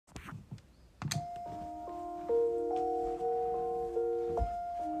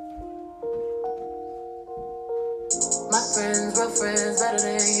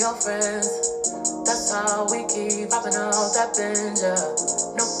friends. That's how we keep popping out that binge, yeah.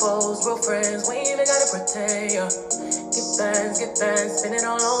 No foes, real friends, we ain't even gotta pretend, yeah. Get bands, spin it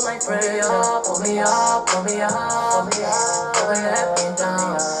all on my friends, yeah. Pull me up, pull me up, pull me up. Never let me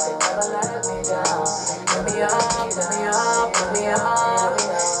down, they never let me down. Pull me up, pull me up, pull me up.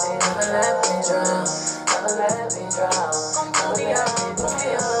 They never let me drown, never let me drown. Pull me up, pull me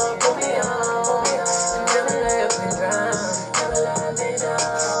up, pull me up, pull me up. They never let me drown, never let me down.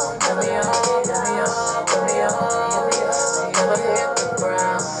 Pull me up, pull me up, pull me up. They never hit the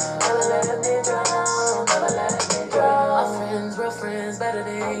ground, never let me drown, never let me drown. Our friends, real friends, better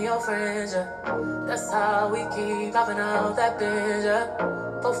than your friends, yeah. That's how we keep popping out that binge, yeah.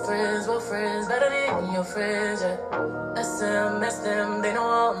 Both friends, real friends, better than your friends, yeah. SMS them, they know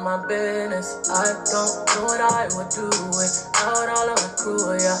all my business. I don't know what I would do without all of my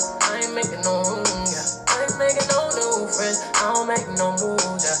crew, yeah. I ain't making no room, yeah. I ain't making no new friends, I don't make no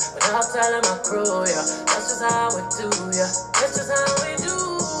moves, yeah. Without telling my crew, yeah. That's just how we do, yeah. That's just how we do.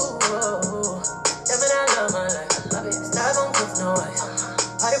 Yeah, man, I love my life, I love it. Stars on cooks, no ice.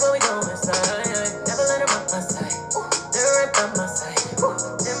 Party when we go inside, never let them out my sight. They're right by my side.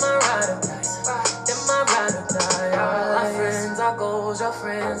 They're my ride or die. They're my ride or die. Our friends, our goals, your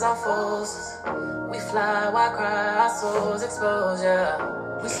friends, our foes. We fly, why cry, our souls exposed, yeah.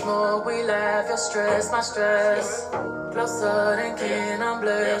 We smoke, we laugh, your stress, my stress. Closer than kin, I'm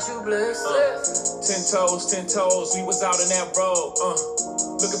blessed, you blessed. 10 toes, we was out on that road,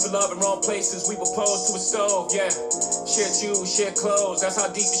 looking for love in wrong places, we were posed to a stove, yeah. Share shoes, share clothes, that's how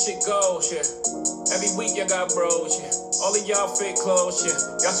deep this shit goes, yeah. Every week y'all got bros, yeah. All of y'all fake clothes, yeah.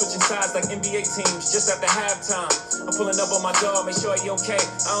 Y'all switching sides like NBA teams just after halftime. I'm pulling up on my dog, make sure he okay,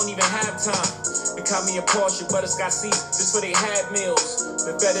 I don't even have time. They caught me a Porsche, butterscotch seats, just for they had meals.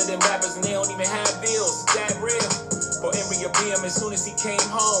 They're better than rappers and they don't even have bills, it's that real. For Emery or BM, as soon as he came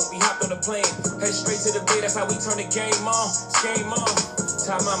home, we hopped on the plane, head straight to the bay, that's how we turn the game on, it's game on.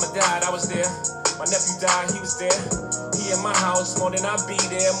 Time mama died, I was there, my nephew died, he was there. He in my house, more than I be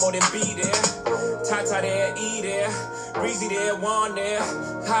there, more than be there. Tata there, E there, Breezy there, Juan there,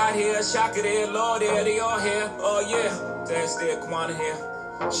 Hot here, Shaka there, Lord there, they all here, oh yeah. Dad's there, Kwana here,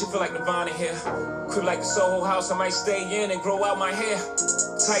 she feel like Nirvana here. Crib like the Soho house, I might stay in and grow out my hair.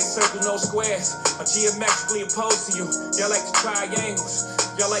 Tight circle, no squares, I'm geometrically opposed to you. Y'all like the triangles,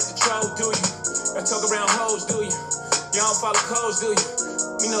 y'all like the troll, do you? Y'all talk around hoes, do you? Y'all don't follow codes, do you?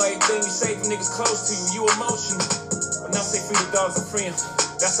 We know everything you say from niggas close to you, you emotional. When I say free the dogs, I free 'em.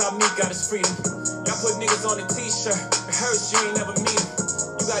 That's how me got his freedom. Y'all put niggas on a t-shirt, it hurts, you ain't never meet 'em.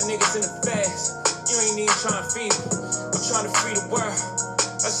 You got niggas in the fast, you ain't even trying to feed 'em. I'm trying to free the world,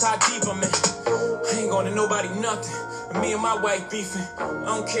 that's how deep I'm in. I ain't going to nobody nothing, and me and my wife beefing. I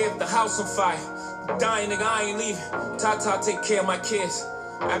don't care if the house on fire, I'm dying nigga, I ain't leaving. Tata take care of my kids,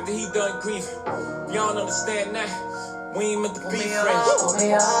 after he done grieving. Y'all don't understand that, we ain't meant to be friends. Pull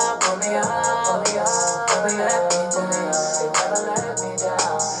me up, pull me up, pull me up, pull me up, pull me up. They never let me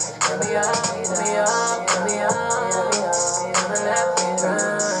down. Pull me up, pull me up, pull me up. They never let me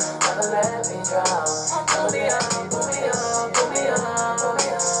drown, never let me drown. Pull me up, pull me up, pull me up, pull me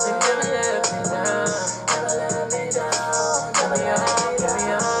up. They never let me down, never let me down. Pull me up, pull me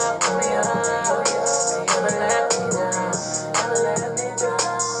up, pull me up. They never let me down, never let me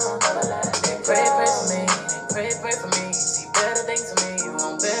drown, never let me drown. Pray for me, pray for me. See better things for me,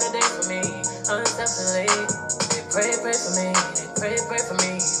 want better things for me. Unselfishly, they pray for me, they pray for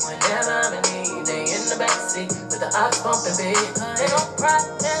me. Whenever I'm in need, they in the backseat with the ox bumping beat. They don't cry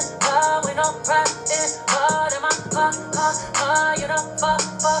in hard, we don't cry in hard. In my heart, you know, but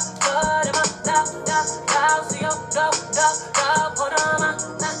in my loud, see your dog, put on my,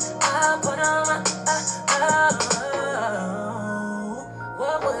 put on my,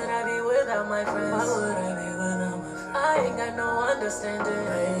 what would I be without my friends? What would I be without my friends? I ain't got no understanding,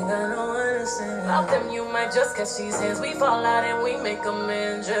 I ain't got no understanding. Out them you might just catch these hands. We fall out and we make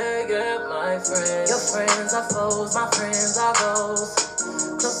amends, yeah, my friends. Your friends are foes, my friends are goals.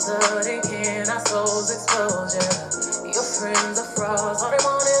 Closer than kin, our souls exposed, yeah. Your friends are frauds, all they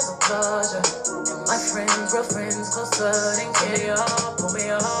want is applause, yeah. And my friends, real friends, closer than kin. Pull me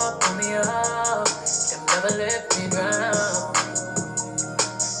up, pull me up. Them never let me drown.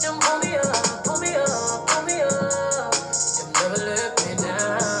 Them pull me up, pull me up, pull me up. Them never let me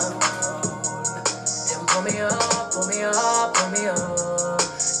down. Them pull me up, pull me up, pull me up.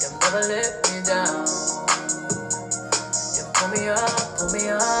 Them never let me down. Them pull me up, pull me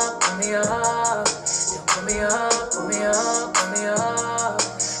up, pull me up. Them pull me up, pull me up, pull me up.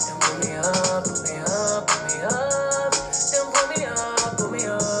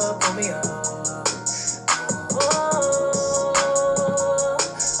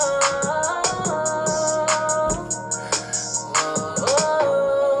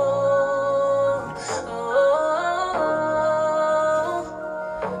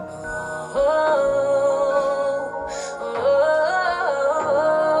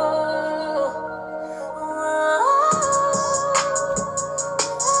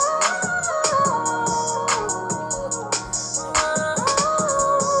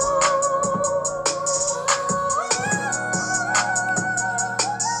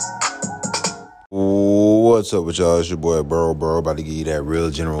 What's up with y'all? It's your boy Burrow, about to give you that real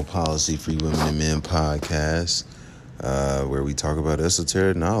general policy Free Women and Men podcast, where we talk about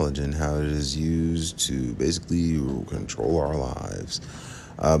esoteric knowledge and how it is used to basically control our lives.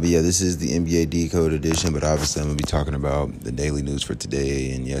 But yeah, this is the NBA Decode edition, but obviously I'm going to be talking about the daily news for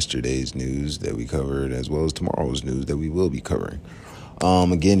today and yesterday's news that we covered, as well as tomorrow's news that we will be covering.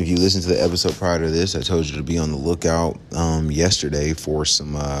 Again, if you listen to the episode prior to this, I told you to be on the lookout yesterday for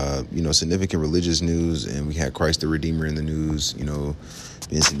some, significant religious news, and we had Christ the Redeemer in the news,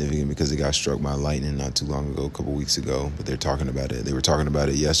 being significant because it got struck by lightning not too long ago, a couple weeks ago, but they're talking about it. They were talking about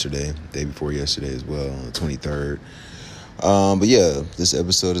it yesterday, day before yesterday as well, on the 23rd. But yeah, this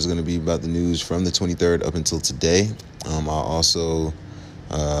episode is going to be about the news from the 23rd up until today. I'll also...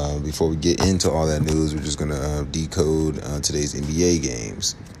 before we get into all that news, we're just going to decode today's NBA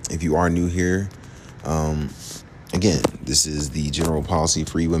games. If you are new here, again, this is the General Policy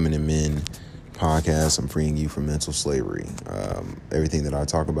Free Women and Men podcast. I'm freeing you from mental slavery. Everything that I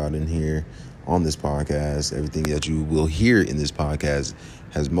talk about in here on this podcast, everything that you will hear in this podcast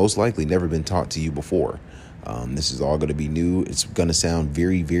has most likely never been taught to you before. This is all going to be new. It's going to sound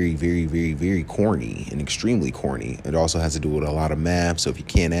very, very, very, very, very corny and extremely corny. It also has to do with a lot of math. So if you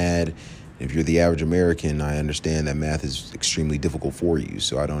can't add, if you're the average American, I understand that math is extremely difficult for you.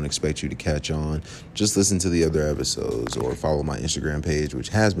 So I don't expect you to catch on. Just listen to the other episodes or follow my Instagram page, which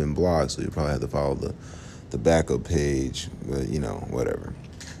has been blocked. So you probably have to follow the backup page, but whatever.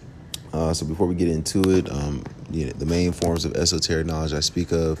 So before we get into it, the main forms of esoteric knowledge I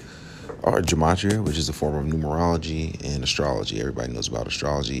speak of are gematria, which is a form of numerology, and astrology. Everybody knows about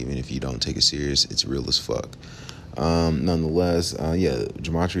astrology. Even if you don't take it serious, it's real as fuck. Nonetheless,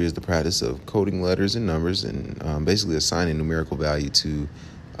 gematria is the practice of coding letters and numbers and basically assigning numerical value to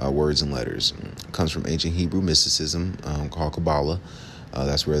words and letters. It comes from ancient Hebrew mysticism called Kabbalah.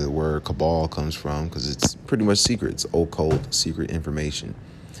 That's where the word Kabbalah comes from, because it's pretty much secrets, occult, secret information.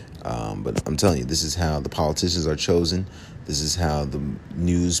 But I'm telling you, this is how the politicians are chosen. This is how the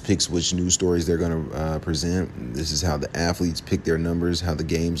news picks which news stories they're going to present. This is how the athletes pick their numbers, how the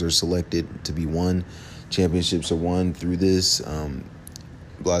games are selected to be won. Championships are won through this.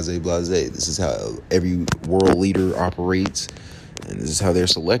 Blase. This is how every world leader operates. And this is how they're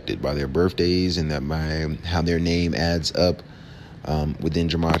selected, by their birthdays and that by how their name adds up within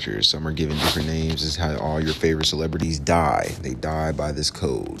gematria. Some are given different names. This is how all your favorite celebrities die. They die by this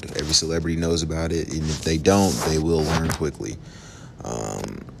code. Every celebrity knows about it, and if they don't, they will learn quickly.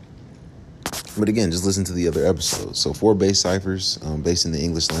 But again, just listen to the other episodes. So 4 base ciphers based in the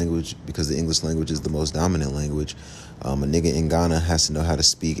English language, because the English language is the most dominant language. A nigga in Ghana has to know how to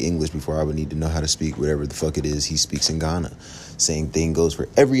speak English before I would need to know how to speak whatever the fuck it is he speaks in Ghana. Same thing goes for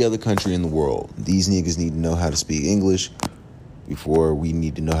every other country in the world. These niggas need to know how to speak English before we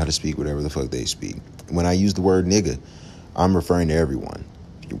need to know how to speak whatever the fuck they speak. When I use the word nigga, I'm referring to everyone.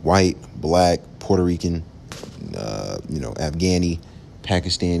 If you're white, black, Puerto Rican, Afghani,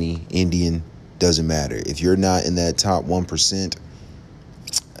 Pakistani, Indian, doesn't matter. If you're not in that top 1%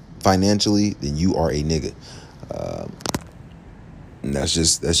 financially, then you are a nigga. And that's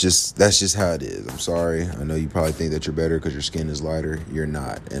just how it is. I'm sorry. I know you probably think that you're better because your skin is lighter. You're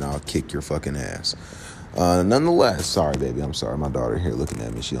not, and I'll kick your fucking ass. Nonetheless, sorry, baby. I'm sorry. My daughter here looking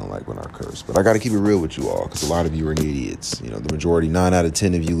at me. She don't like when I curse. But I got to keep it real with you all, because a lot of you are idiots. The majority, 9 out of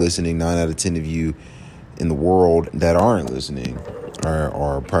 10 of you listening, 9 out of 10 of you in the world that aren't listening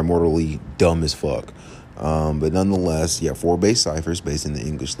are primordially dumb as fuck. But nonetheless, 4 base ciphers based in the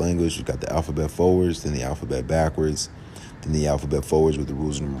English language. We've got the alphabet forwards, then the alphabet backwards, then the alphabet forwards with the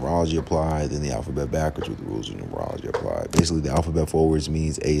rules of numerology apply, then the alphabet backwards with the rules of numerology apply. Basically, the alphabet forwards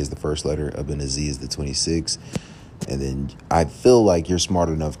means A is the first letter, up into Z is the 26. And then I feel like you're smart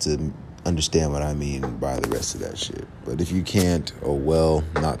enough to understand what I mean by the rest of that shit. But if you can't, oh well,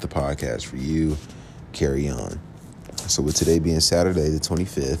 not the podcast for you. Carry on. So with today being Saturday, the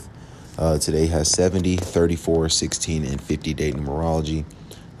 25th, today has 70, 34, 16, and 50 date numerology.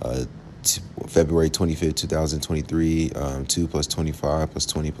 February 25th, 2023, 2 plus 25 plus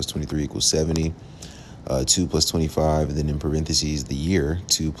 20 plus 23 equals 70. 2 plus 25, and then in parentheses, the year,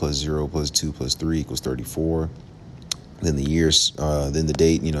 2 plus 0 plus 2 plus 3 equals 34. Then the years, then the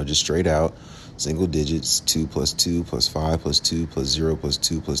date, just straight out, single digits, 2 plus 2 plus 5 plus 2 plus 0 plus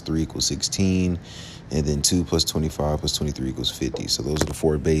 2 plus 3 equals 16. And then 2 plus 25 plus 23 equals 50. So those are the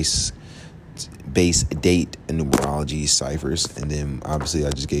 4 base date and numerology ciphers. And then obviously I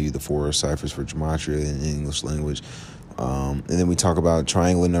just gave you the 4 ciphers for gematria in the English language. And then we talk about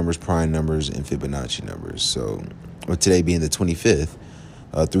triangular numbers, prime numbers, and Fibonacci numbers. So with today being the 25th,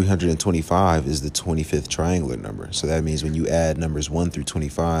 325 is the 25th triangular number. So that means when you add numbers 1 through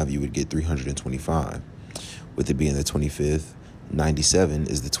 25, you would get 325. with it being the 25th. 97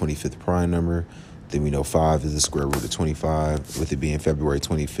 is the 25th prime number. Then we know 5 is the square root of 25. With it being February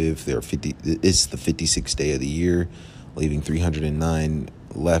 25th, it's the 56th day of the year, leaving 309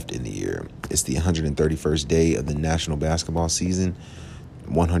 left in the year. It's the 131st day of the national basketball season.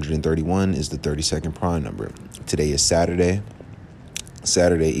 131 is the 32nd prime number. Today is Saturday.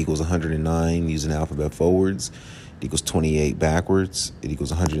 Saturday equals 109 using the alphabet forwards. It equals 28 backwards. It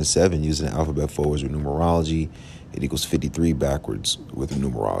equals 107 using the alphabet forwards with numerology. It equals 53 backwards with the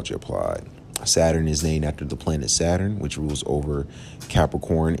numerology applied. Saturn is named after the planet Saturn, which rules over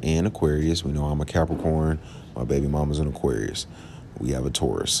Capricorn and Aquarius. We know I'm a Capricorn. My baby mama's an Aquarius. We have a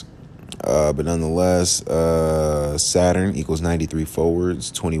Taurus. But nonetheless, Saturn equals 93 forwards,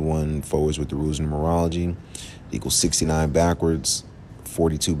 21 forwards with the rules of numerology. It equals 69 backwards,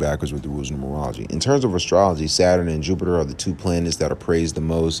 42 backwards with the rules of numerology. In terms of astrology, Saturn and Jupiter are the two planets that are praised the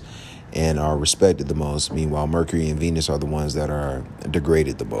most and are respected the most. Meanwhile, Mercury and Venus are the ones that are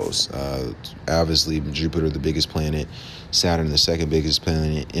degraded the most. Obviously, Jupiter, the biggest planet, Saturn, the second biggest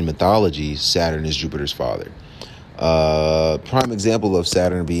planet. In mythology, Saturn is Jupiter's father. Prime example of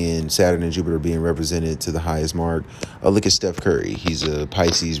Saturn and Jupiter being represented to the highest mark. Look at Steph Curry. He's a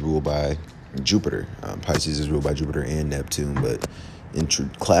Pisces ruled by Jupiter. Pisces is ruled by Jupiter and Neptune, but in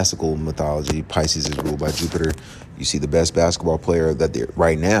classical mythology, Pisces is ruled by Jupiter. You see the best basketball player that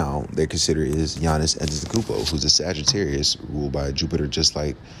right now they consider is Giannis Antetokounmpo, who's a Sagittarius ruled by Jupiter, just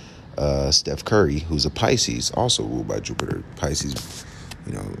like Steph Curry, who's a Pisces, also ruled by Jupiter. Pisces,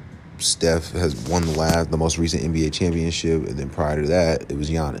 Steph has won the most recent NBA championship, and then prior to that, it was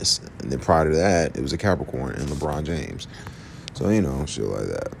Giannis. And then prior to that, it was a Capricorn and LeBron James. So, shit like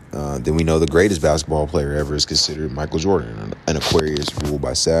that. Then we know the greatest basketball player ever is considered Michael Jordan, an Aquarius ruled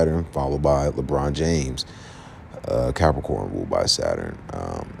by Saturn, followed by LeBron James, Capricorn ruled by Saturn.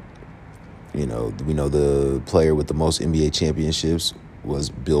 We know the player with the most NBA championships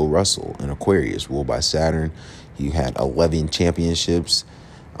was Bill Russell, an Aquarius ruled by Saturn. He had 11 championships.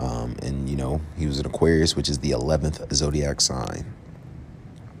 And he was an Aquarius, which is the 11th zodiac sign.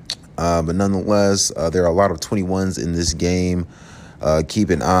 But nonetheless, there are a lot of 21s in this game. Keep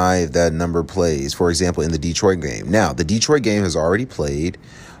an eye if that number plays. For example, in the Detroit game. Now, the Detroit game has already played,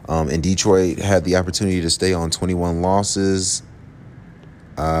 and Detroit had the opportunity to stay on 21 losses,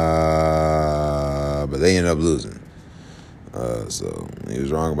 but they ended up losing. So he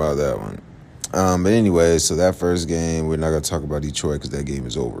was wrong about that one. But anyway, so that first game, we're not going to talk about Detroit because that game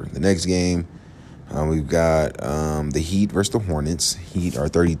is over. The next game, we've got the Heat versus the Hornets. Heat are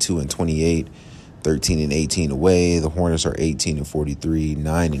 32-28, 13-18 away. The Hornets are 18-43,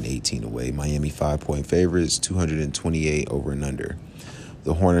 9-18 away. Miami 5-point favorites, 228 over and under.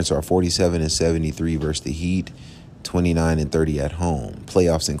 The Hornets are 47-73 versus the Heat, 29-30 at home.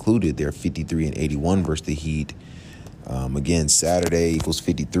 Playoffs included, they're 53-81 versus the Heat. Again, Saturday equals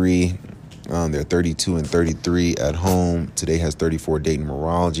 53. They're 32-33 at home. Today has 34 day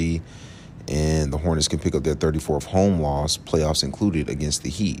numerology, and the Hornets can pick up their 34th home loss, playoffs included, against the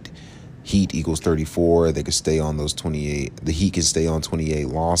Heat. Heat equals 34. They could stay on those 28. The Heat can stay on 28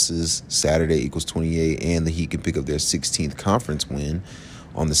 losses. Saturday equals 28, and the Heat can pick up their 16th conference win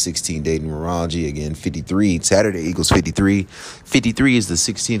on the 16-day numerology. Again, 53. Saturday equals 53. 53 is the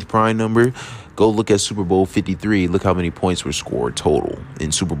 16th prime number. Go look at Super Bowl 53. Look how many points were scored total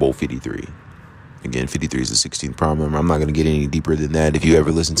in Super Bowl 53. Again, 53 is the 16th prime number. I'm not going to get any deeper than that. If you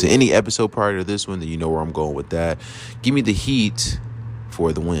ever listen to any episode prior to this one, then you know where I'm going with that. Give me the Heat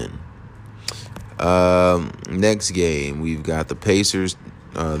for the win. Next game, we've got the Pacers.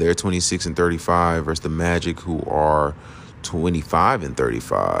 They're 26-35 versus the Magic, who are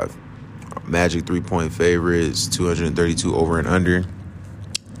 25-35. Magic 3-point favorites, 232 over and under.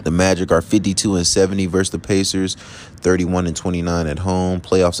 The Magic are 52-70 versus the Pacers, 31-29 at home.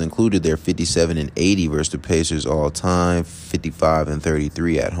 Playoffs included, they're 57-80 versus the Pacers all time,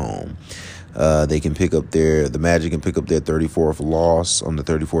 55-33 at home. The Magic can pick up their 34th loss on the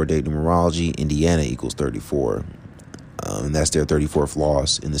 34-day numerology. Indiana equals 34. And that's their 34th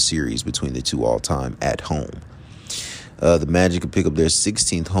loss in the series between the two all time at home. The Magic could pick up their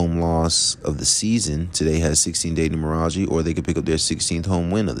 16th home loss of the season. Today has 16-day numerology, or they could pick up their 16th home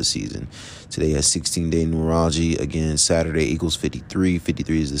win of the season. Today has 16-day numerology. Again, Saturday equals 53.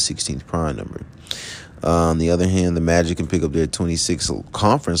 53 is the 16th prime number. On the other hand, the Magic can pick up their 26th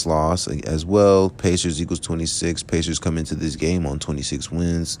conference loss as well. Pacers equals 26. Pacers come into this game on 26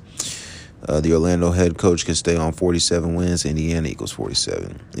 wins. The Orlando head coach can stay on 47 wins. Indiana equals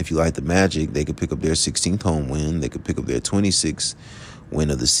 47. If you like the Magic, they could pick up their 16th home win. They could pick up their 26th win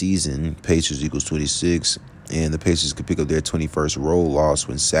of the season. Pacers equals 26. And the Pacers could pick up their 21st road loss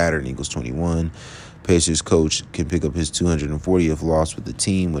when Saturn equals 21. Pacers coach can pick up his 240th loss with the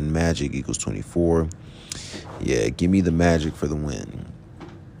team when Magic equals 24. Yeah, give me the Magic for the win.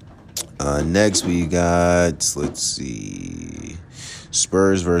 Next we got, let's see,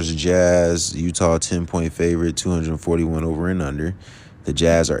 Spurs versus Jazz. Utah 10-point favorite, 241 over and under. The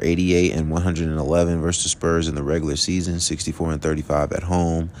Jazz are 88 and 111 versus the Spurs in the regular season, 64 and 35 at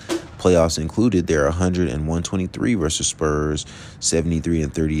home. Playoffs included, they're 100 and 123 versus Spurs, 73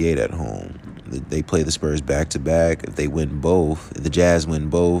 and 38 at home. They play the Spurs back-to-back. If they win both, if the Jazz win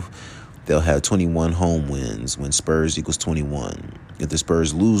both, they'll have 21 home wins when Spurs equals 21. If the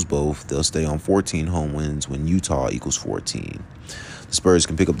Spurs lose both, they'll stay on 14 home wins when Utah equals 14. The Spurs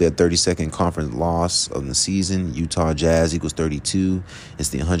can pick up their 32nd conference loss of the season. Utah Jazz equals 32. It's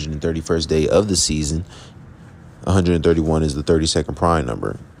the 131st day of the season. 131 is the 32nd prime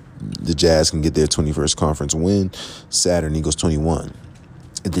number. The Jazz can get their 21st conference win. Saturn equals 21.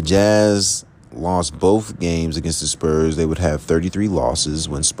 If the Jazz lost both games against the Spurs, they would have 33 losses.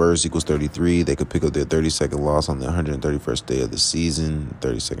 When Spurs equals 33, they could pick up their 32nd loss on the 131st day of the season,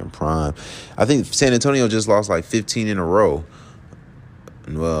 32nd prime. I think San Antonio just lost like 15 in a row.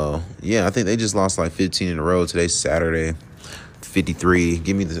 Well, yeah, I think they just lost like 15 in a row. Today's Saturday, 53.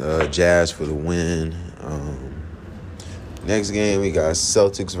 Give me the Jazz for the win. Next game, we got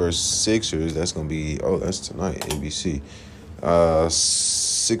Celtics versus Sixers. That's going to be, that's tonight, ABC.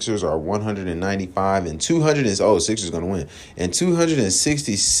 Sixers are 195 and 200 is, Sixers going to win. And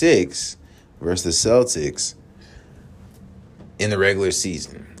 266 versus the Celtics in the regular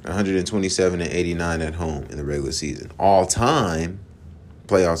season. 127 and 89 at home in the regular season. All time,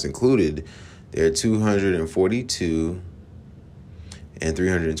 playoffs included, they're 242 and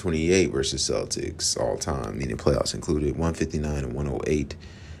 328 versus Celtics all time, meaning playoffs included, 159 and 108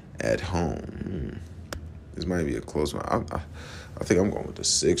 at home. This might be a close one. I think I'm going with the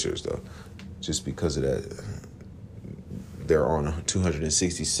Sixers, though, just because of that. They're on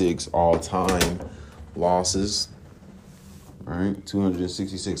 266 all-time losses. All right,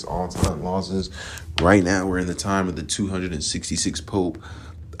 266 all-time losses. Right now, we're in the time of the 266 Pope.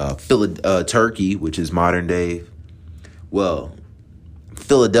 Turkey, which is modern day. Well,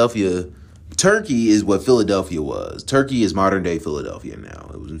 Philadelphia. Turkey is what Philadelphia was. Turkey is modern day Philadelphia now.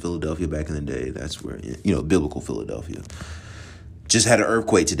 It was in Philadelphia back in the day. That's where, biblical Philadelphia. Just had an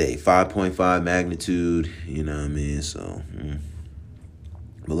earthquake today, 5.5 magnitude, you know what I mean? So,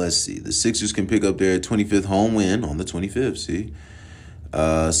 But let's see. The Sixers can pick up their 25th home win on the 25th, see?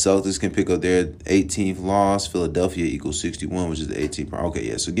 Celtics can pick up their 18th loss. Philadelphia equals 61, which is the 18th. Okay,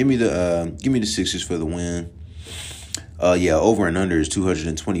 yeah. So give me the Sixers for the win. Over and under is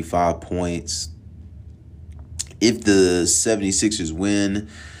 225 points. If the 76ers win,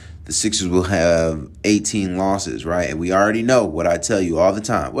 the Sixers will have 18 losses, right? And we already know what I tell you all the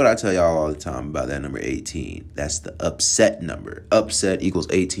time. What I tell y'all all the time about that number 18. That's the upset number. Upset equals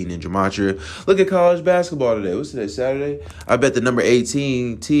 18 in gematria. Look at college basketball today. What's today, Saturday? I bet the number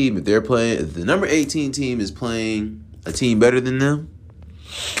 18 team, if the number 18 team is playing a team better than them,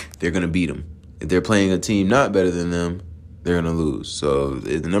 they're going to beat them. If they're playing a team not better than them, they're going to lose. So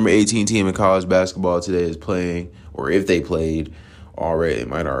if the number 18 team in college basketball today is playing, or if they played already, they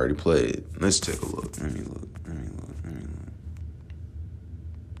might have already played. Let's take a look. Let me look.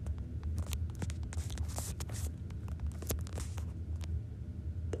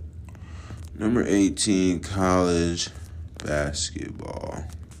 Number 18 college basketball.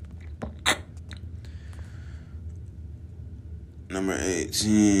 Number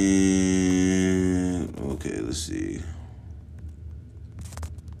 18. Okay, let's see.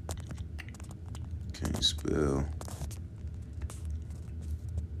 Can't spell.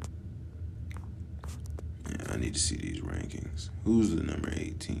 Yeah, I need to see these rankings. Who's the number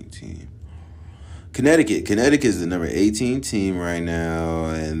 18 team? Connecticut. Connecticut is the number 18 team right now,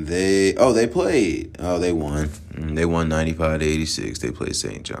 and they played. Oh, they won. They won 95-86. They played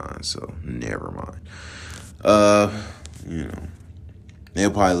St. John's, so never mind. They'll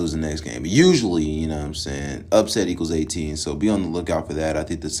probably lose the next game. But usually, you know what I'm saying, upset equals 18, so be on the lookout for that. I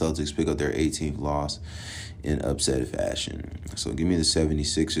think the Celtics pick up their 18th loss in upset fashion. So give me the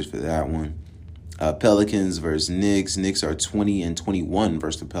 76ers for that one. Pelicans versus Knicks. Knicks are 20 and 21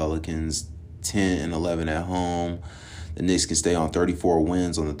 versus the Pelicans, 10 and 11 at home. The Knicks can stay on 34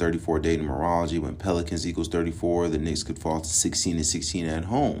 wins on the 34-day numerology. When Pelicans equals 34, the Knicks could fall to 16 and 16 at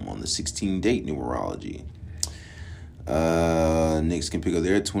home on the 16-date numerology. Knicks can pick up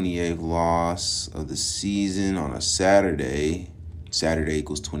their 28th loss of the season on a Saturday. Saturday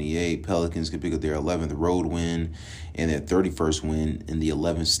equals 28. Pelicans can pick up their 11th road win and their 31st win in the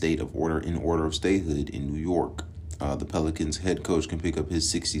 11th state of order in order of statehood in New York. The Pelicans head coach can pick up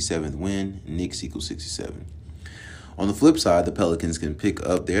his 67th win. Knicks equals 67. On the flip side, the Pelicans can pick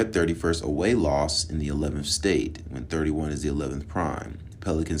up their 31st away loss in the 11th state, when 31 is the 11th prime.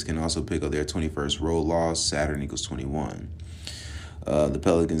 Pelicans can also pick up their 21st road loss. Saturn equals 21. The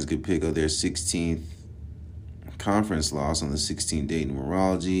Pelicans can pick up their 16th conference loss on the 16th date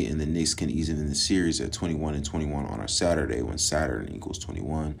numerology, and the Knicks can ease in the series at 21 and 21 on a Saturday when Saturn equals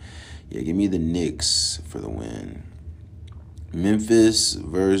 21. Yeah, give me the Knicks for the win. Memphis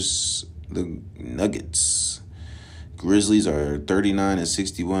versus the Nuggets. Grizzlies are 39 and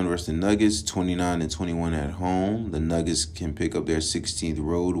 61 versus the Nuggets, 29 and 21 at home. The Nuggets can pick up their 16th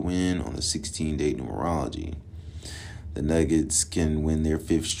road win on the 16-date numerology. The Nuggets can win their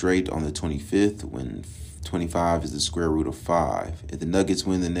 5th straight on the 25th, when 25 is the square root of 5. If the Nuggets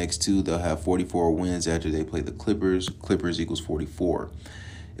win the next two, they'll have 44 wins after they play the Clippers. Clippers equals 44.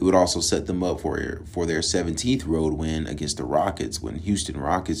 It would also set them up for their 17th road win against the Rockets, when Houston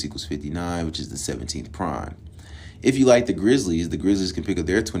Rockets equals 59, which is the 17th prime. If you like the Grizzlies can pick up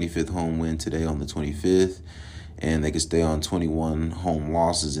their 25th home win today on the 25th, and they can stay on 21 home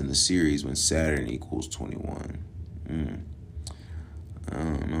losses in the series when Saturn equals 21. I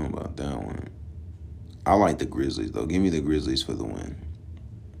don't know about that one. I like the Grizzlies, though. Give me the Grizzlies for the win.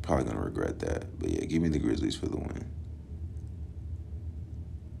 Probably going to regret that. But, yeah, give me the Grizzlies for the win.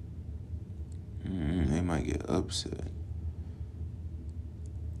 They might get upset.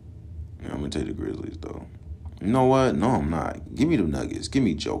 Yeah, I'm going to take the Grizzlies, though. You know what? No, I'm not. Give me the Nuggets. Give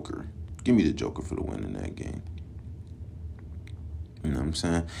me Joker. Give me the Joker for the win in that game. You know what I'm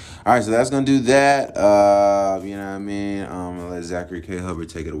saying? All right, so that's going to do that. You know what I mean? I'm going to let Zachary K. Hubbard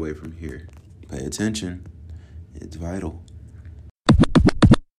take it away from here. Pay attention. It's vital.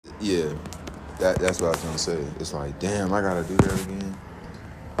 Yeah, that's what I was going to say. It's like, damn, I got to do that again.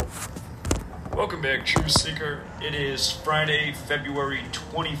 Welcome back, Truth Seeker. It is Friday, February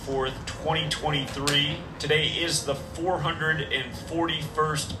 24th, 2023. Today is the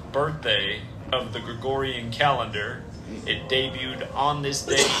 441st birthday of the Gregorian calendar. It debuted on this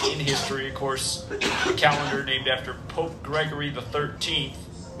day in history, of course, a calendar named after Pope Gregory the 13th.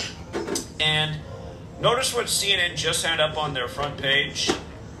 And notice what CNN just had up on their front page.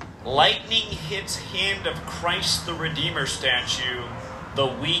 Lightning hits hand of Christ the Redeemer statue the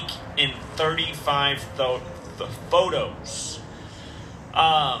week in 35 photos.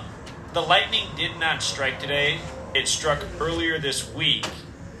 The lightning did not strike today. It struck earlier this week.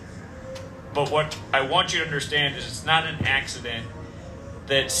 But what I want you to understand is it's not an accident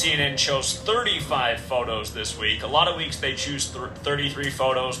that CNN chose 35 photos this week. A lot of weeks they choose 33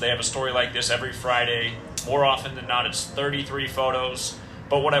 photos. They have a story like this every Friday. More often than not, it's 33 photos.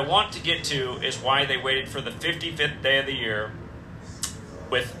 But what I want to get to is why they waited for the 55th day of the year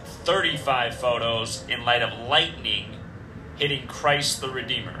with 35 photos in light of lightning hitting Christ the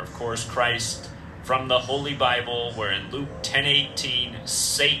Redeemer. Of course, Christ from the Holy Bible, where in Luke 10:18,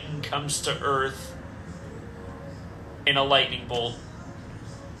 Satan comes to earth in a lightning bolt.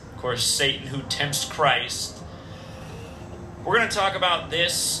 Of course, Satan who tempts Christ. We're going to talk about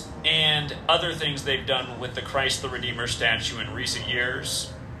this and other things they've done with the Christ the Redeemer statue in recent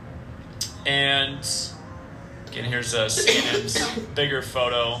years. And again, here's CNN's bigger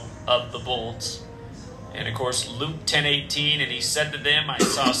photo of the bolt. And of course, Luke 10:18, and he said to them, I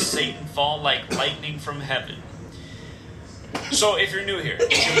saw Satan fall like lightning from heaven. So if you're new here,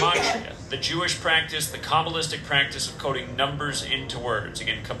 gematria, the Jewish practice, the Kabbalistic practice of coding numbers into words.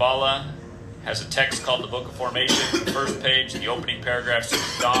 Again, Kabbalah has a text called the Book of Formation. The first page, the opening paragraph says,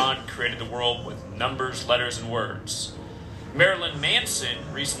 God created the world with numbers, letters, and words. Marilyn Manson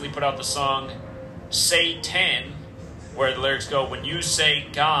recently put out the song Say 10, where the lyrics go, when you say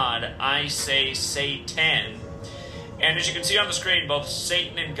God, I say 10. And as you can see on the screen, both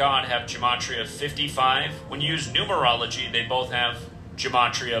Satan and God have gematria of 55. When you use numerology, they both have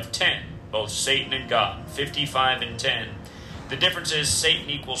gematria of 10. Both Satan and God, 55 and 10. The difference is Satan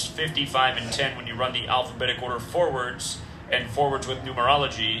equals 55 and 10 when you run the alphabetic order forwards, and forwards with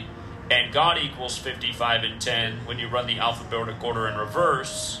numerology. And God equals 55 and 10 when you run the alphabetic order in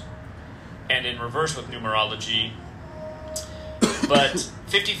reverse, and in reverse with numerology. But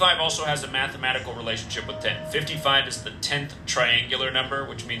 55 also has a mathematical relationship with 10. 55 is the 10th triangular number,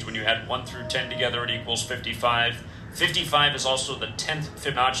 which means when you add 1 through 10 together, it equals 55. 55 is also the 10th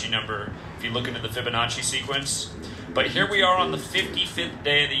Fibonacci number, if you look into the Fibonacci sequence. But here we are on the 55th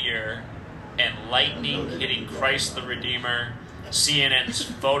day of the year, and lightning hitting Christ the Redeemer, CNN's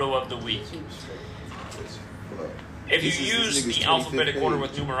photo of the week. If you use the alphabetic order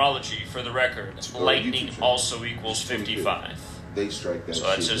with numerology, for the record, lightning also equals 55. They strike that. So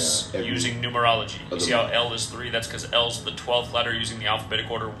that's just using numerology. You see how L is 3? That's because L's the 12th letter using the alphabetic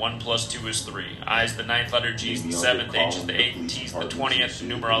order. 1 plus 2 is 3. I is the 9th letter, G is the 7th, H is the 8th, T is the 20th.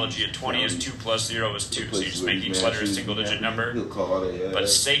 Numerology at 20 is 2 plus 0 is 2. So you just make each letter a single digit number. But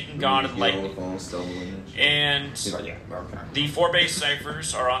Satan, God, and lightning. And the 4 base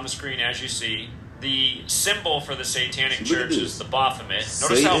ciphers are on the screen as you see. The symbol for the Satanic Church is the Baphomet.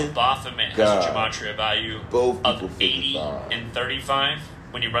 Notice how Baphomet has a gematria value of 80 and 35.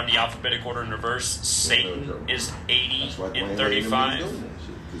 When you run the alphabetic order in reverse, Satan is 80 and 35.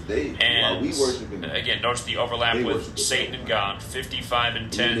 And again, notice the overlap with Satan and God. 55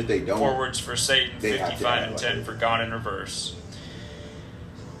 and 10 forwards for Satan, 55 and 10 for God in reverse.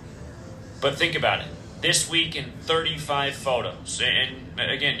 But think about it. This week in 35 photos. And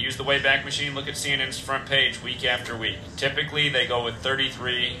again, use the Wayback Machine. Look at CNN's front page week after week. Typically, they go with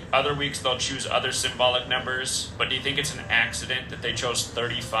 33. Other weeks, they'll choose other symbolic numbers. But do you think it's an accident that they chose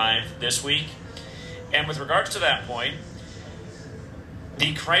 35 this week? And with regards to that point,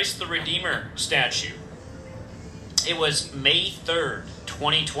 the Christ the Redeemer statue. It was May 3rd,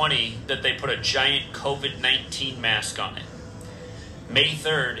 2020, that they put a giant COVID-19 mask on it. May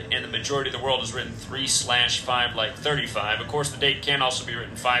 3rd, and the majority of the world is written 3/5 like 35. Of course, the date can also be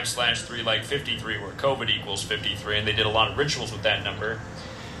written 5/3 like 53, where COVID equals 53, and they did a lot of rituals with that number.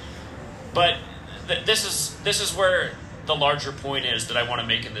 But this is where the larger point is that I want to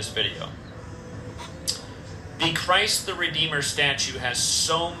make in this video. The Christ the Redeemer statue has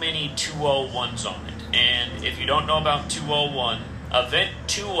so many 201s on it, and if you don't know about 201, Event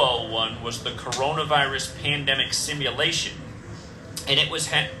 201 was the coronavirus pandemic simulation. And it was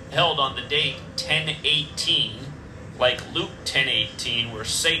held on the date 10/18, like Luke 10/18, where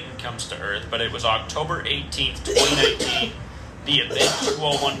Satan comes to earth, but it was October 18th, 2019. The Event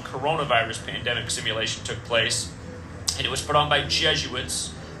 201 coronavirus pandemic simulation took place, and it was put on by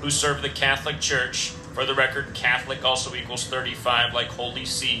Jesuits who serve the Catholic Church. For the record, Catholic also equals 35, like Holy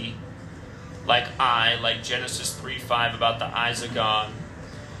See, like I, like Genesis 3:5 about the eyes of God.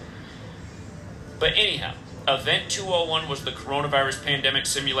 But anyhow, Event 201 was the coronavirus pandemic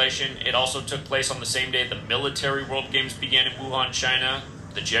simulation. It also took place on the same day the military World Games began in Wuhan, China.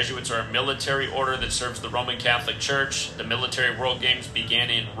 The Jesuits are a military order that serves the Roman Catholic Church. The military World Games began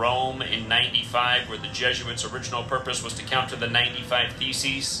in Rome in 95, where the Jesuits' original purpose was to counter the 95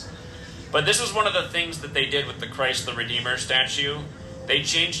 Theses. But this was one of the things that they did with the Christ the Redeemer statue. They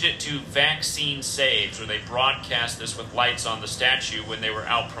changed it to Vaccine Saves, where they broadcast this with lights on the statue when they were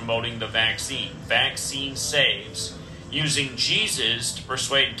out promoting the vaccine. Vaccine Saves, using Jesus to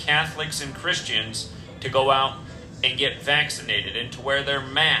persuade Catholics and Christians to go out and get vaccinated and to wear their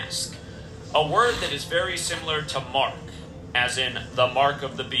mask. A word that is very similar to mark, as in the mark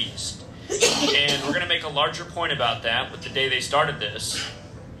of the beast. And we're going to make a larger point about that with the day they started this,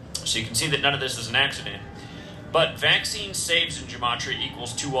 so you can see that none of this is an accident. But Vaccine Saves in gematria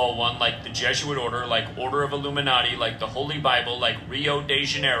equals 201, like the Jesuit order, like Order of Illuminati, like the Holy Bible, like Rio de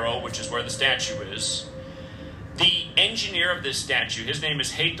Janeiro, which is where the statue is. The engineer of this statue, his name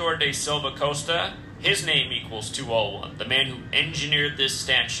is Heitor de Silva Costa. His name equals 201, the man who engineered this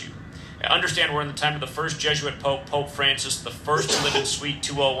statue. Understand we're in the time of the first Jesuit Pope, Pope Francis, the first to live in Suite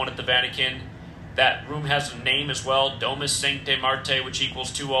 201 at the Vatican. That room has a name as well, Domus Sancte Marte, which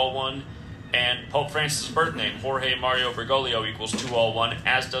equals 201. And Pope Francis' birth name, Jorge Mario Bergoglio, equals 201,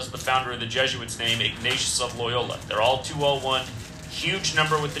 as does the founder of the Jesuits' name, Ignatius of Loyola. They're all 201. Huge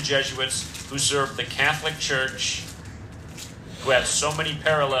number with the Jesuits, who serve the Catholic Church, who have so many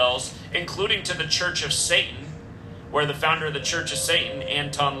parallels, including to the Church of Satan, where the founder of the Church of Satan,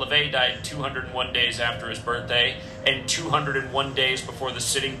 Anton LaVey, died 201 days after his birthday, and 201 days before the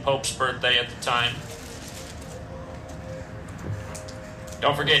sitting Pope's birthday at the time.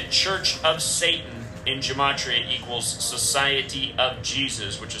 Don't forget, Church of Satan in gematria equals Society of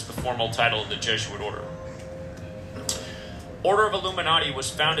Jesus, which is the formal title of the Jesuit order. Order of Illuminati was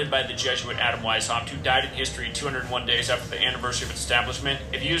founded by the Jesuit Adam Weishaupt, who died in history 201 days after the anniversary of its establishment.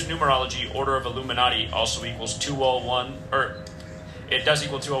 If you use numerology, Order of Illuminati also equals 201, or it does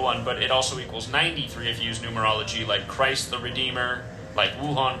equal 201, but it also equals 93 if you use numerology, like Christ the Redeemer, like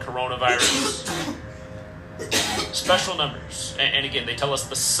Wuhan coronavirus. Special numbers. And again, they tell us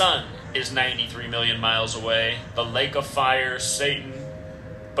the sun is 93 million miles away, the lake of fire, Satan,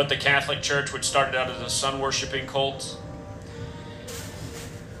 but the Catholic Church, which started out as a sun-worshipping cult.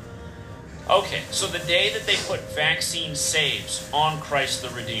 Okay, so the day that they put Vaccine Saves on Christ the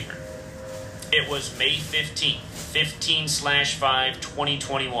Redeemer, It was May 15th,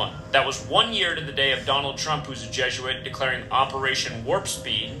 15/5/2021. That was 1 year to the day of Donald Trump, who's a Jesuit, declaring Operation Warp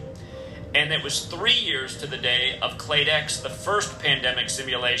Speed. And it was 3 years to the day of Clade X, the first pandemic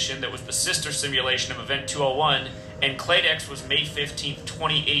simulation that was the sister simulation of Event 201. And Clade X was May 15th,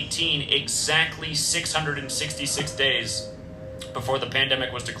 2018, exactly 666 days before the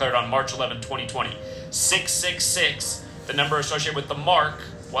pandemic was declared on March 11, 2020. 666, the number associated with the mark,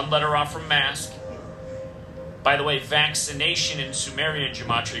 one letter off from mask. By the way, vaccination in Sumerian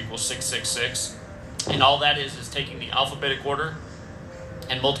gematria equals 666. And all that is taking the alphabetic order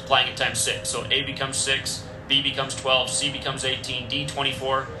and multiplying it times 6. So A becomes 6, B becomes 12, C becomes 18, D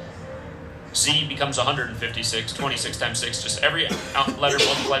 24, Z becomes 156, 26 times 6. Just every letter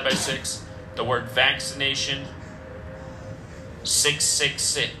multiplied by 6. The word vaccination,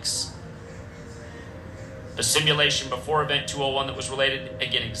 666. The simulation before Event 201 that was related,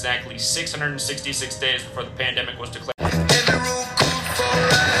 again, exactly 666 days before the pandemic was declared.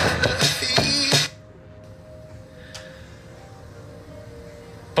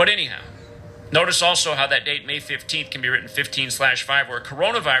 But anyhow, notice also how that date, May 15th, can be written 15/5, where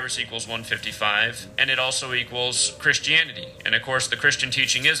coronavirus equals 155, and it also equals Christianity. And of course, the Christian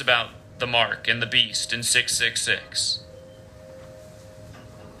teaching is about the mark and the beast in 666.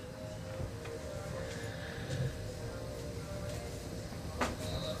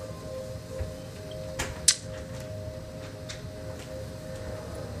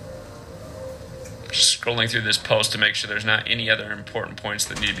 Just scrolling through this post to make sure there's not any other important points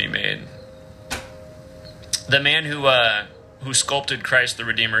that need to be made. The man who sculpted Christ the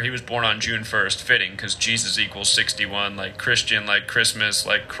Redeemer, he was born on June 1st, fitting, because Jesus equals 61, like Christian, like Christmas,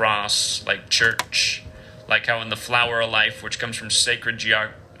 like cross, like church, like how in the flower of life, which comes from sacred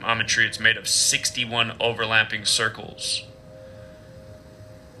geometry, it's made of 61 overlapping circles.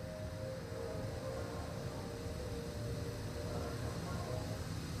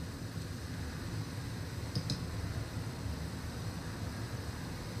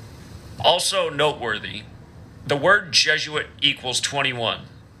 Also noteworthy, the word Jesuit equals 21.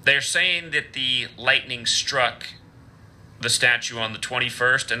 They're saying that the lightning struck the statue on the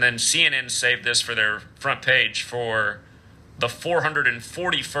 21st, and then CNN saved this for their front page for the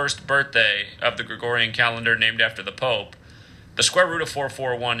 441st birthday of the Gregorian calendar named after the Pope. The square root of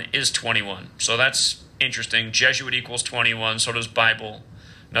 441 is 21. So that's interesting. Jesuit equals 21, so does Bible,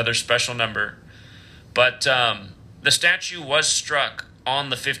 another special number. But the statue was struck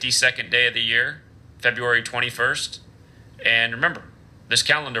on the 52nd day of the year, February 21st. And remember, this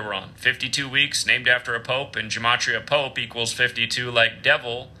calendar we're on, 52 weeks named after a pope, and gematria pope equals 52 like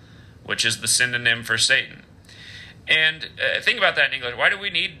devil, which is the synonym for Satan. And think about that in English. Why do we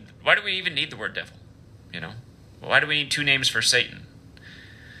even need the word devil? You know, why do we need two names for Satan?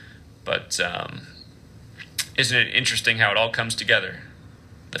 But isn't it interesting how it all comes together?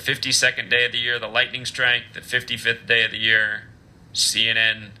 The 52nd day of the year, the lightning strike, the 55th day of the year,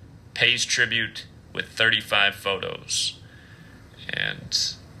 CNN pays tribute with 35 photos. And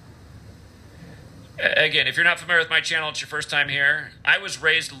again, if you're not familiar with my channel, it's your first time here. I was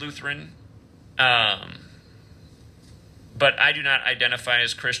raised Lutheran, but I do not identify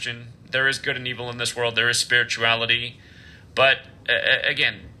as Christian. There is good and evil in this world. There is spirituality. But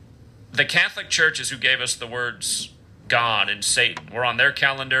again, the Catholic Church is who gave us the words God and Satan. We're on their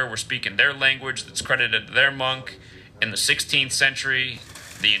calendar. We're speaking their language that's credited to their monk. In the 16th century,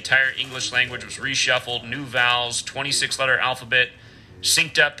 the entire English language was reshuffled, new vowels, 26-letter alphabet,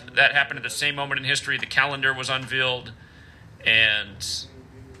 synced up. That happened at the same moment in history. The calendar was unveiled. And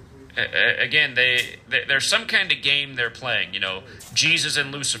again, there's some kind of game they're playing. You know, Jesus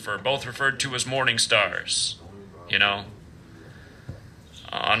and Lucifer, both referred to as morning stars. You know,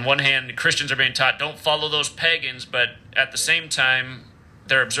 on one hand, Christians are being taught, don't follow those pagans, but at the same time,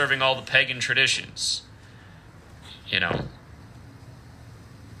 they're observing all the pagan traditions. You know,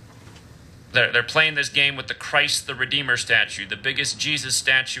 they're playing this game with the Christ the Redeemer statue, the biggest Jesus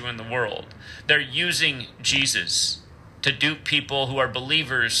statue in the world. They're using Jesus to dupe people who are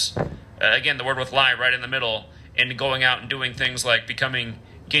believers, again, the word with lie right in the middle, and going out and doing things like becoming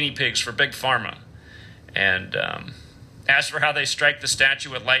guinea pigs for Big Pharma. And as for how they strike the statue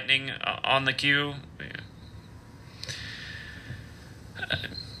with lightning on the cue,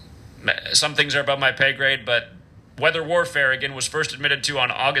 some things are above my pay grade, but weather warfare, again, was first admitted to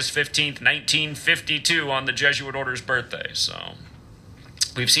on August 15th, 1952, on the Jesuit order's birthday. So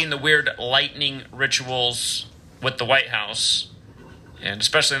we've seen the weird lightning rituals with the White House, and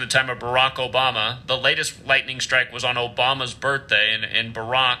especially in the time of Barack Obama. The latest lightning strike was on Obama's birthday, and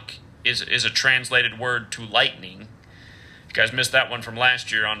Barack is a translated word to lightning. You guys missed that one from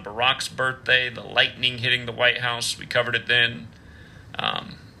last year on Barack's birthday, the lightning hitting the White House. We covered it then.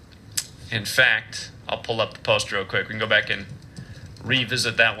 In fact, I'll pull up the post real quick. We can go back and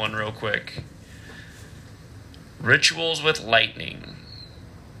revisit that one real quick. Rituals with lightning.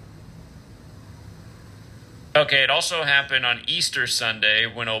 Okay, it also happened on Easter Sunday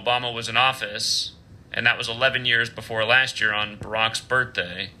when Obama was in office, and that was 11 years before last year on Barack's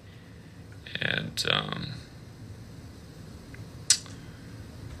birthday. And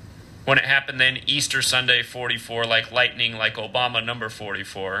when it happened then, Easter Sunday 44, like lightning, like Obama number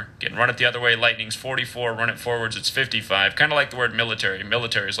 44. Again, run it the other way, lightning's 44, run it forwards, it's 55. Kind of like the word military.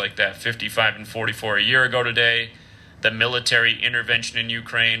 Military is like that, 55 and 44. A year ago today, the military intervention in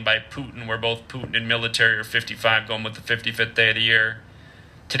Ukraine by Putin, where both Putin and military are 55, going with the 55th day of the year.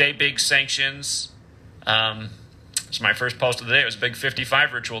 Today, big sanctions. It's my first post of the day. It was a big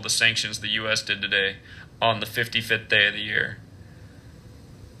 55 ritual, the sanctions the U.S. did today on the 55th day of the year.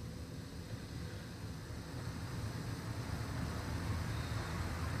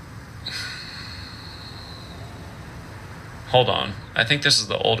 Hold on. I think this is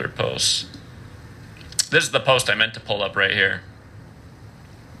the older post. This is the post I meant to pull up right here.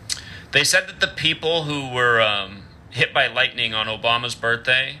 They said that the people who were hit by lightning on Obama's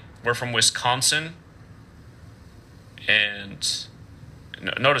birthday were from Wisconsin. And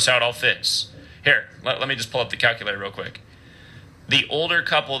notice how it all fits. Here, let me just pull up the calculator real quick. The older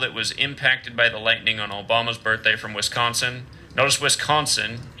couple that was impacted by the lightning on Obama's birthday from Wisconsin, notice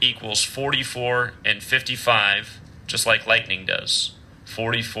Wisconsin equals 44 and 55, just like lightning does.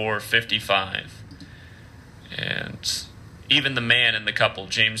 44, 55. And even the man in the couple,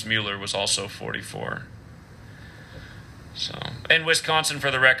 James Mueller, was also 44. So, and Wisconsin, for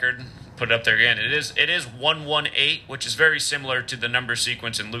the record, put it up there again. It is 118, which is very similar to the number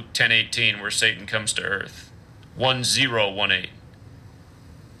sequence in Luke 10:18, where Satan comes to earth. 1018.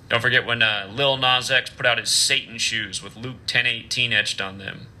 Don't forget when Lil Nas X put out his Satan shoes with Luke 10:18 etched on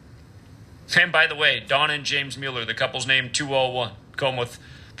them. And by the way, Dawn and James Mueller, the couple's name 201, going with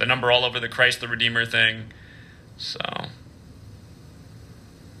the number all over the Christ the Redeemer thing. So,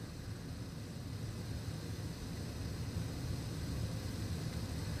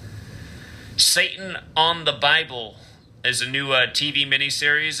 Satan on the Bible is a new TV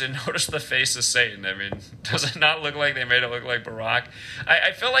miniseries, and notice the face of Satan. I mean, does it not look like they made it look like Barack?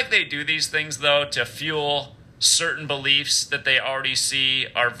 I feel like they do these things, though, to fuel certain beliefs that they already see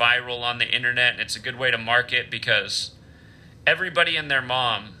are viral on the internet, and it's a good way to market, because everybody and their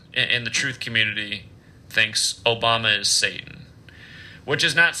mom in the truth community thinks Obama is Satan, which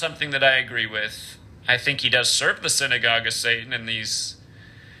is not something that I agree with. I think he does serve the synagogue of Satan and these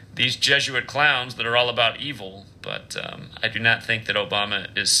Jesuit clowns that are all about evil, but I do not think that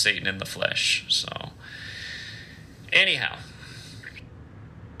Obama is Satan in the flesh. So, anyhow.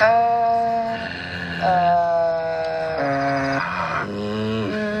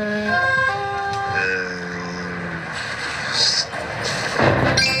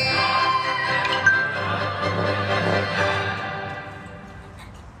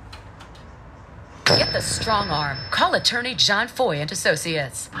 Get the strong arm. Call attorney John Foy and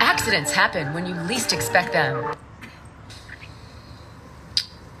Associates. Accidents happen when you least expect them.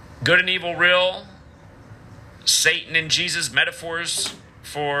 Good and evil real. Satan and Jesus metaphors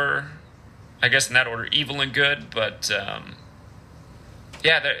for, I guess in that order, evil and good. But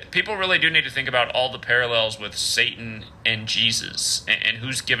people really do need to think about all the parallels with Satan and Jesus, and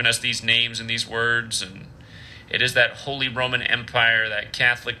who's given us these names and these words. And it is that Holy Roman Empire, that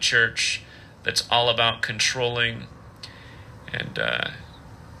Catholic Church, that's all about controlling, and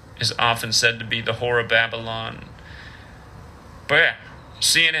is often said to be the whore of Babylon. But yeah,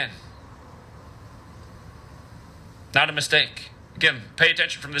 CNN. Not a mistake. Again, pay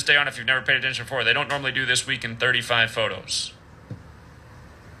attention from this day on if you've never paid attention before. They don't normally do This Week in 35 photos.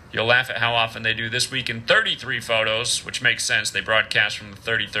 You'll laugh at how often they do This Week in 33 photos, which makes sense. They broadcast from the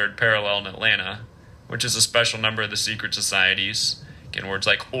 33rd parallel in Atlanta, which is a special number of the secret societies. Again, words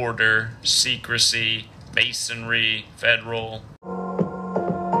like order, secrecy, masonry, federal.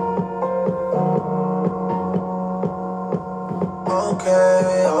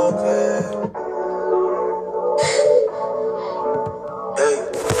 Okay.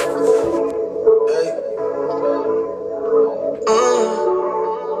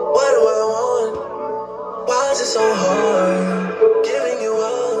 What do I want? Why is it so hard giving you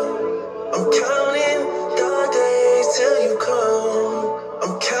up? I'm counting the days till you come.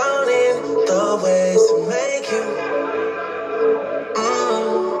 I'm counting the ways to make you.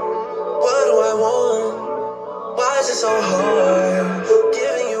 What do I want? Why is it so hard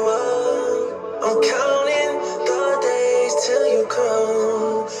giving you up?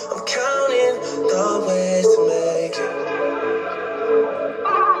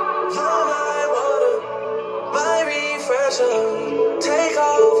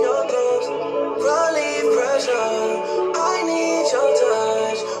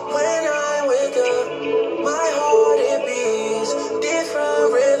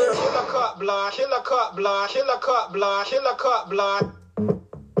 cut block, killer cut block, killer cut block.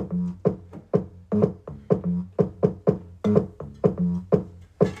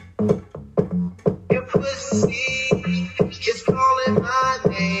 Your pussy is calling my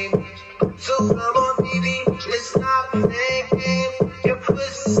name. So come on, baby, let's stop playing games. Your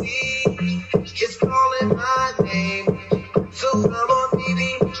pussy is calling my name. So come on,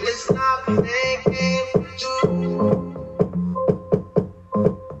 baby, let's stop playing games.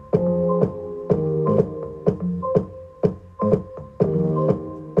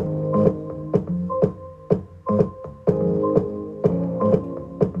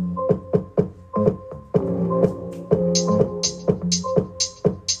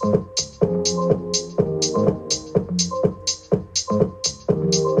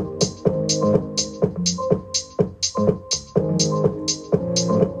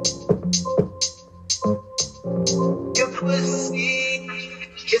 Your pussy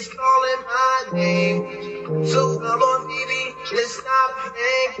is calling my name. So come on, baby, let's stop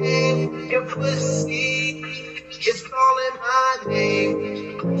playing games. Your pussy is calling my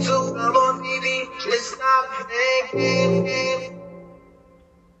name. So come on, baby, let's stop playing games.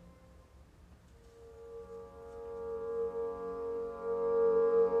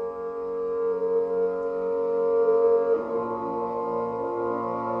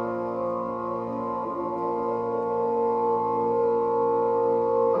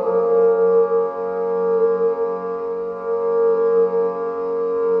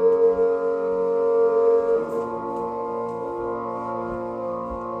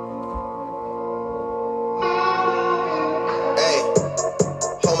 Hey,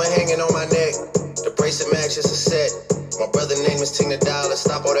 Homer hanging on my neck. The bracelet match is a set. My brother name is Tina Dollar.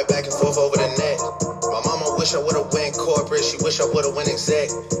 Stop all that back and forth over the net. My mama wish I would've went corporate. She wish I would've went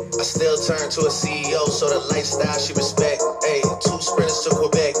exec. I still turn to a CEO, so the lifestyle she respect. Hey, 2 sprinters to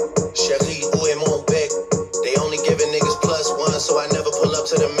Quebec. Cherie, où est mon bec? They only giving niggas +1, so I never pull up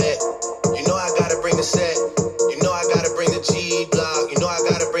to the Met. You know I gotta bring the set. You know I gotta bring the G block. You know I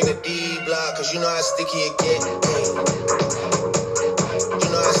gotta bring the D block. Cause you know how sticky it get. Hey. You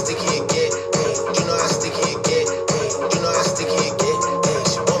know how sticky it get. Hey. You know how sticky it get. Hey. You know how sticky it get. Hey.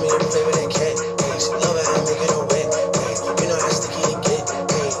 She want me to play with that cat. Hey. She love it how I make it her wet. Hey. You know how sticky it get.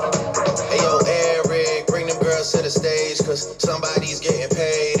 Hey. Hey yo, Eric, bring them girls to the stage. Cause somebody's getting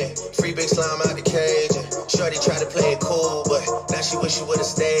paid. And free big slime out the cage. And shorty tried to play it cool, but now she wish she would've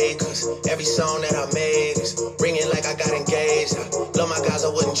stayed. Cause every song that I made is ringing like I got engaged. I love my guys, I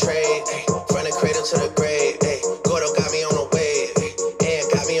wouldn't trade. Ay, from the cradle to the grave. Ay, Gordo got me on the wave. Ay, and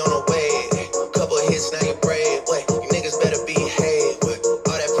got me on the wave. Ay, couple hits, now you brave. Wait, you niggas better behave. What?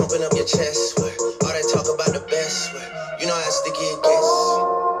 All that pumping up your chest. What? All that talk about the best. What? You know how sticky it gets.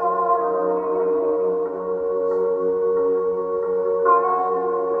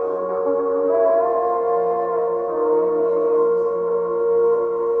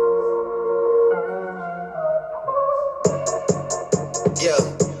 Yeah,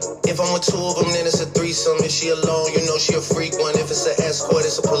 if I'm with 2 of them, then it's a threesome. If she alone, you know she a freak one. If it's an escort,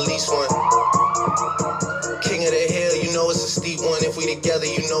 it's a police one. King of the hill, you know it's a steep one. If we together,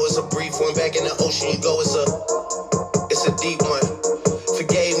 you know it's a brief one. Back in the ocean, you go, it's a deep one.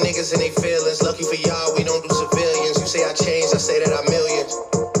 Forgave niggas and they feelings. Lucky for y'all, we don't do civilians. You say I changed, I say that I millions.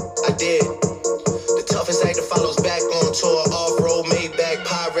 I did. The toughest actor follows back on tour. Off-road, Maybach,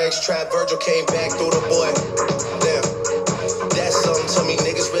 Pyrex, Trap, Virgil came back through the boy. Damn. That's something to me.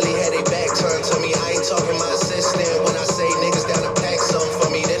 Niggas really had their back turned to me. I ain't talking my assistant when I say niggas down to pack something for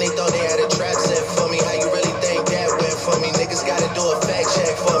me. Then they thought they had a trap set for me. How you really think that went for me? Niggas gotta do a fact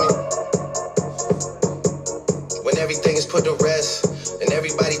check for me. When everything is put to rest and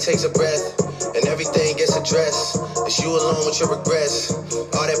everybody takes a breath and everything gets addressed, it's you alone with your regrets.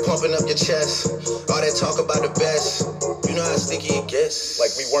 All that pumping up your chest, all that talk about the best. You know how sticky it gets.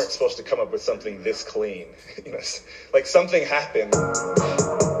 Like, we weren't supposed to come up with something this clean. You know, like something happened.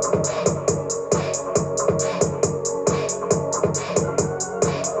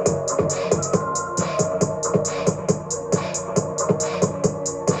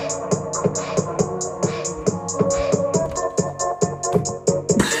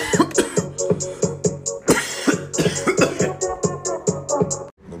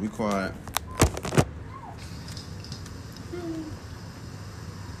 Go be quiet.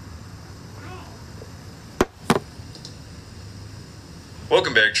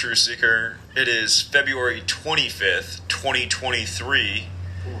 Welcome back, True Seeker. It is February 25th, 2023,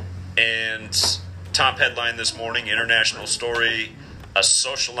 and top headline this morning, international story, a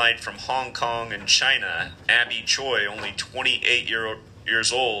socialite from Hong Kong and China, Abby Choi, only 28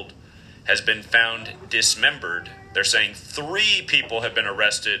 years old, has been found dismembered. They're saying 3 people have been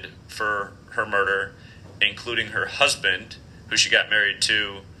arrested for her murder, including her husband, who she got married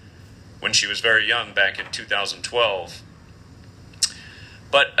to when she was very young back in 2012.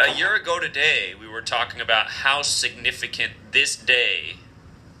 But a year ago today, we were talking about how significant this day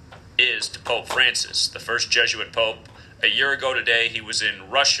is to Pope Francis, the first Jesuit pope. A year ago today, he was in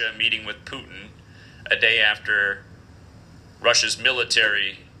Russia meeting with Putin, a day after Russia's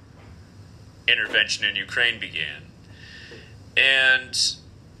military intervention in Ukraine began. And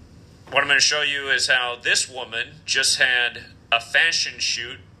what I'm going to show you is how this woman just had a fashion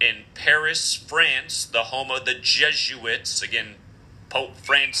shoot in Paris, France, the home of the Jesuits. Again, Pope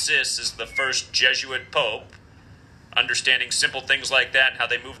Francis is the first Jesuit pope. Understanding simple things like that, how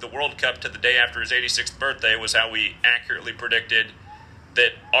they moved the World Cup to the day after his 86th birthday, was how we accurately predicted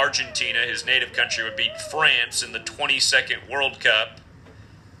that Argentina, his native country, would beat France in the 22nd World Cup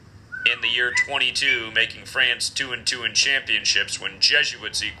in the year 22, making France 2-2 in championships when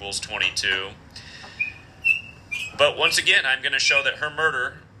Jesuits equals 22. But once again, I'm going to show that her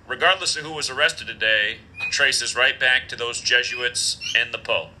murder, regardless of who was arrested today, traces right back to those Jesuits and the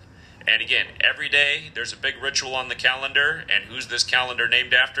Pope. And again, every day there's a big ritual on the calendar, and who's this calendar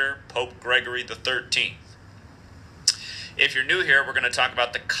named after? Pope Gregory the 13th. If you're new here, we're going to talk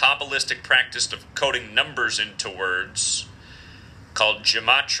about the Kabbalistic practice of coding numbers into words called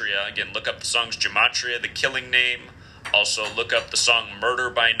gematria. Again, look up the song's Gematria, the killing name. Also, look up the song Murder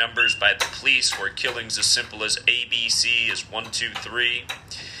by Numbers by the Police, where killings as simple as ABC is 1, 2, 3.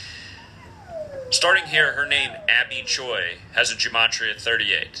 Starting here, her name, Abby Choi, has a gematria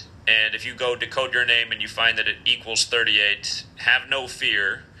 38. And if you go decode your name and you find that it equals 38, have no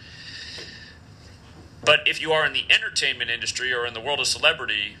fear. But if you are in the entertainment industry or in the world of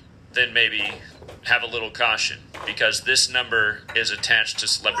celebrity, then maybe have a little caution, because this number is attached to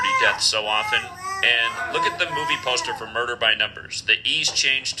celebrity death so often. And look at the movie poster for Murder by Numbers. The E's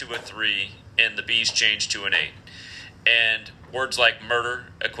changed to a 3 and the B's changed to an 8. And words like murder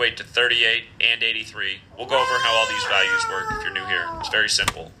equate to 38 and 83. We'll go over how all these values work if you're new here. It's very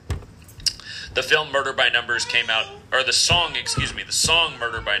simple. The film Murder by Numbers came out, or the song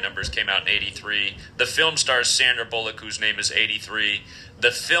Murder by Numbers came out in 83. The film stars Sandra Bullock, whose name is 83.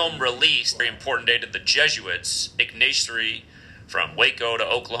 The film released, very important date of the Jesuits, Ignatiary, from Waco to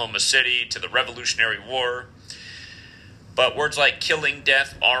Oklahoma City to the Revolutionary War. But words like killing,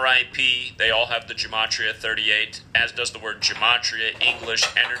 death, R.I.P., they all have the gematria 38, as does the word gematria, English,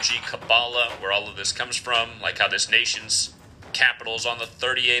 energy, Kabbalah, where all of this comes from, like how this nation's capital's on the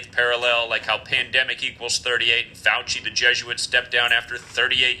 38th parallel, like how pandemic equals 38, and Fauci, the Jesuit, stepped down after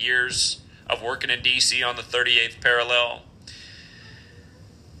 38 years of working in D.C. on the 38th parallel.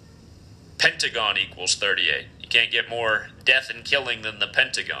 Pentagon equals 38. You can't get more death and killing than the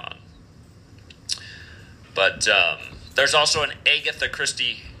Pentagon. But there's also an Agatha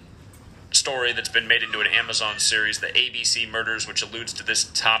Christie story that's been made into an Amazon series, the ABC Murders, which alludes to this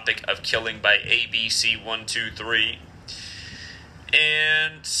topic of killing by ABC 123.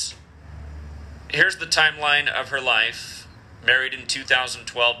 And here's the timeline of her life. Married in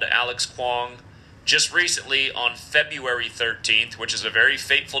 2012 to Alex Kwong. Just recently, on February 13th, which is a very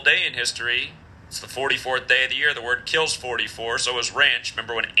fateful day in history, it's the 44th day of the year. The word kills 44, so is ranch.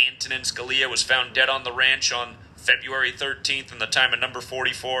 Remember when Antonin Scalia was found dead on the ranch on February 13th in the time of number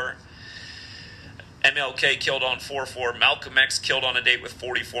 44? MLK killed on 4-4. Malcolm X killed on a date with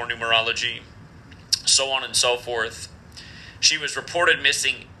 44 numerology. So on and so forth. She was reported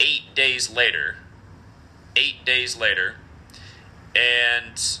missing 8 days later. 8 days later.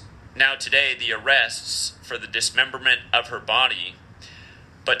 And now today, the arrests for the dismemberment of her body.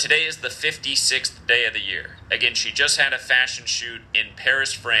 But today is the 56th day of the year. Again, she just had a fashion shoot in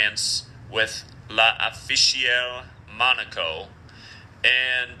Paris, France with La Officielle Monaco.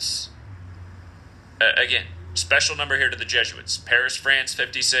 And again, special number here to the Jesuits. Paris, France,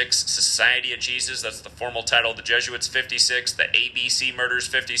 56. Society of Jesus, that's the formal title of the Jesuits, 56. The ABC Murders,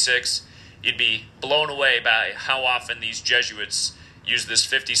 56. You'd be blown away by how often these Jesuits use this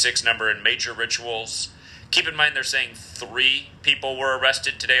 56 number in major rituals. Keep in mind they're saying 3 people were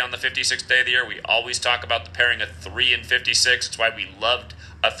arrested today on the 56th day of the year. We always talk about the pairing of 3 and 56. It's why we loved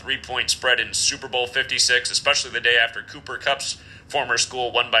a 3-point spread in Super Bowl 56, especially the day after Cooper Kupp's former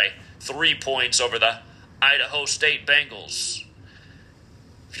school won by 3 points over the Idaho State Bengals.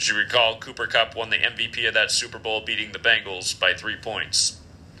 If you recall, Cooper Kupp won the MVP of that Super Bowl, beating the Bengals by 3 points.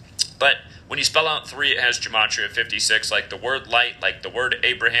 But when you spell out 3, it has gematria 56, like the word light, like the word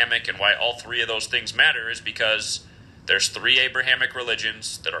Abrahamic, and why all 3 of those things matter is because there's 3 Abrahamic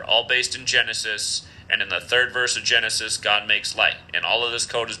religions that are all based in Genesis, and in the 3rd verse of Genesis, God makes light. And all of this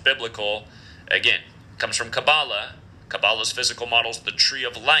code is biblical. Again, comes from Kabbalah. Kabbalah's physical models the tree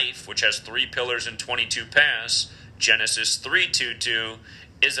of life, which has 3 pillars and 22 paths. Genesis 3:2-2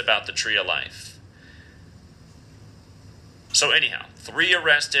 is about the tree of life. So anyhow, 3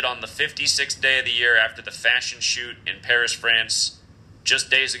 arrested on the 56th day of the year after the fashion shoot in Paris, France, just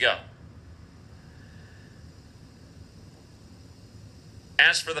days ago.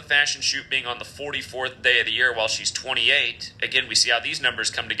 As for the fashion shoot being on the 44th day of the year while she's 28, again, we see how these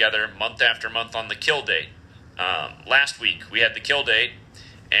numbers come together month after month on the kill date. Last week, we had the kill date,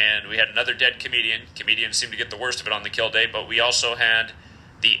 and we had another dead comedian. Comedians seem to get the worst of it on the kill date, but we also had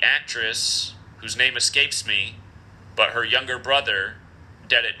the actress, whose name escapes me, but her younger brother,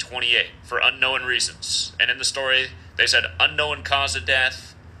 dead at 28 for unknown reasons. And in the story, they said, unknown cause of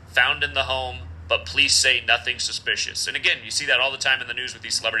death, found in the home, but police say nothing suspicious. And again, you see that all the time in the news with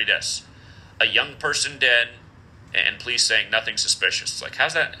these celebrity deaths. A young person dead, and police saying nothing suspicious. It's like,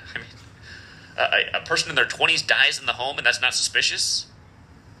 how's that? I mean, a person in their 20s dies in the home, and that's not suspicious?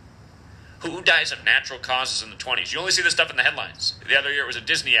 Who dies of natural causes in the 20s? You only see this stuff in the headlines. The other year, it was a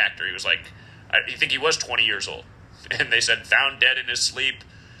Disney actor. He was like, I think he was 20 years old. And they said, found dead in his sleep.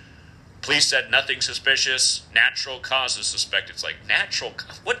 Police said nothing suspicious. Natural causes suspected. It's like,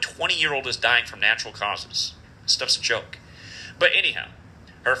 what 20-year-old is dying from natural causes? This stuff's a joke. But anyhow,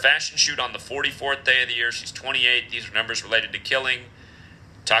 her fashion shoot on the 44th day of the year. She's 28. These are numbers related to killing.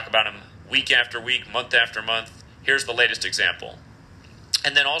 Talk about them week after week, month after month. Here's the latest example.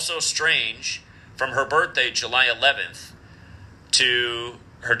 And then also strange, from her birthday, July 11th, to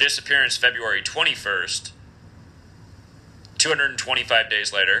her disappearance, February 21st, 225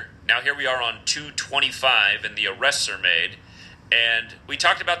 days later. Now here we are on 225, and the arrests are made. And we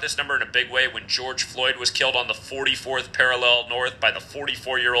talked about this number in a big way when George Floyd was killed on the 44th parallel north by the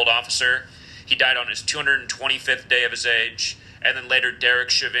 44-year-old officer. He died on his 225th day of his age. And then later, Derek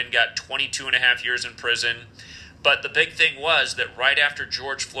Chauvin got 22 and a half years in prison. But the big thing was that right after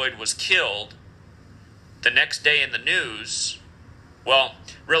George Floyd was killed, the next day in the news, well,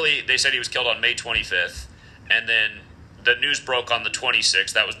 really, they said he was killed on May 25th. And then the news broke on the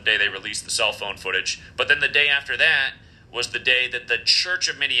 26th. That was the day they released the cell phone footage. But then the day after that was the day that the Church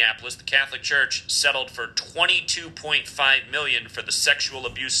of Minneapolis, the Catholic Church, settled for $22.5 million for the sexual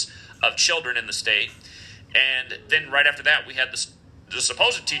abuse of children in the state. And then right after that, we had the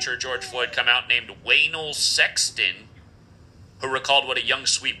supposed teacher of George Floyd come out named Waynell Sexton, who recalled what a young,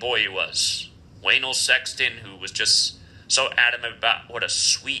 sweet boy he was. Waynell Sexton, who was just so adamant about what a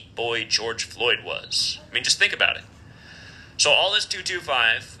sweet boy George Floyd was. I mean, just think about it. So all this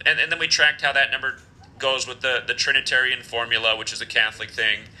 225, and then we tracked how that number goes with the Trinitarian formula, which is a Catholic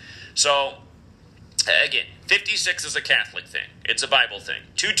thing. So, again, 56 is a Catholic thing. It's a Bible thing.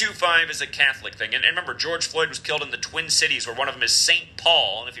 225 is a Catholic thing. And remember, George Floyd was killed in the Twin Cities, where one of them is St.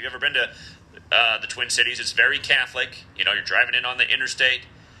 Paul. And if you've ever been to the Twin Cities, it's very Catholic. You know, you're driving in on the interstate.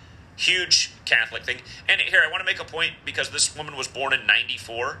 Huge Catholic thing. And here, I want to make a point, because this woman was born in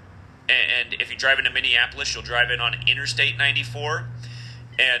 94. And if you drive into Minneapolis, you'll drive in on Interstate 94.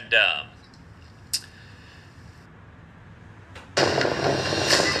 And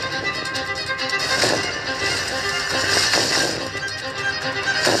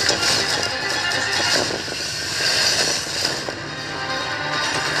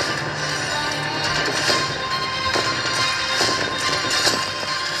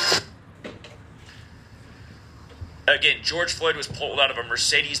again, George Floyd was pulled out of a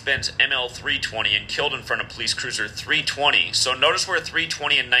Mercedes-Benz ML320 and killed in front of police cruiser 320. So notice where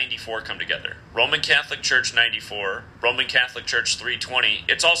 320 and 94 come together. Roman Catholic Church 94, Roman Catholic Church 320.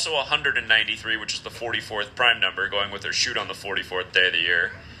 It's also 193, which is the 44th prime number, going with their shoot on the 44th day of the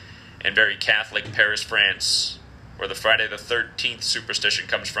year. And very Catholic Paris, France, where the Friday the 13th superstition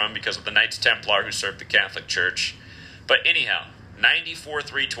comes from because of the Knights Templar who served the Catholic Church. But anyhow, 94,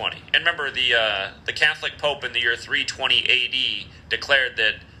 320. And remember, the Catholic Pope in the year 320 AD declared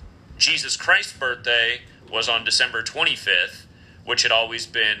that Jesus Christ's birthday was on December 25th, which had always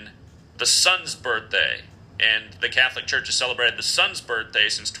been the Son's birthday. And the Catholic Church has celebrated the Son's birthday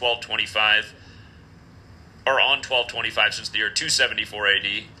since 1225, or on 1225 since the year 274 AD.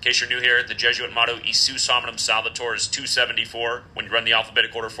 In case you're new here, the Jesuit motto, Isus Hominum Salvator, is 274 when you run the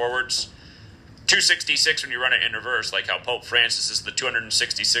alphabetic order forwards. 266 when you run it in reverse, like how Pope Francis is the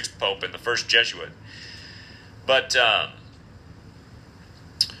 266th Pope and the first Jesuit. But,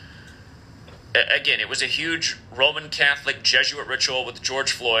 again, it was a huge Roman Catholic Jesuit ritual with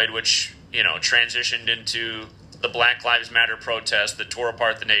George Floyd, which, you know, transitioned into the Black Lives Matter protest that tore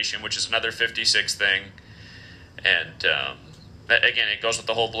apart the nation, which is another 56 thing. And, again, it goes with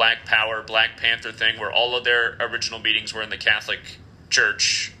the whole Black Power, Black Panther thing, where all of their original meetings were in the Catholic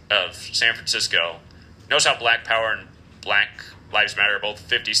Church of San Francisco. Notice how Black Power and Black Lives Matter, both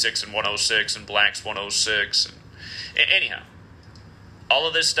 56 and 106, and Black's 106. Anyhow, all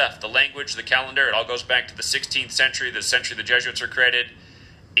of this stuff, the language, the calendar, it all goes back to the 16th century, the century the Jesuits were created.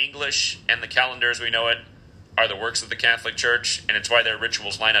 English and the calendar as we know it are the works of the Catholic Church, and it's why their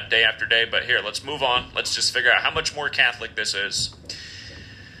rituals line up day after day. But here, let's move on. Let's just figure out how much more Catholic this is.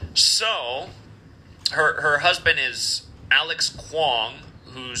 So, her husband is Alex Kwong,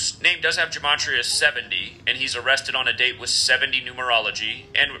 whose name does have gematria as 70, and he's arrested on a date with 70 numerology.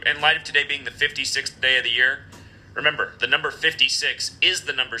 And in light of today being the 56th day of the year, remember, the number 56 is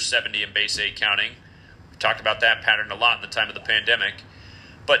the number 70 in base 8 counting. We've talked about that pattern a lot in the time of the pandemic.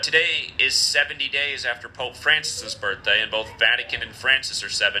 But today is 70 days after Pope Francis's birthday, and both Vatican and Francis are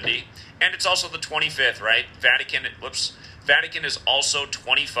 70. And it's also the 25th, right? Vatican is also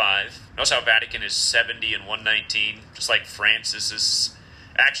 25. Notice how Vatican is 70 and 119, just like Francis is...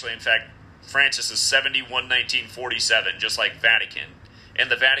 Actually, in fact, Francis is 70, 119, 47, just like Vatican. And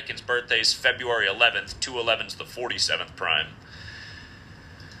the Vatican's birthday is February 11th. 211 is the 47th prime.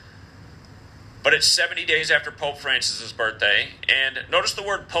 But it's 70 days after Pope Francis's birthday, and notice the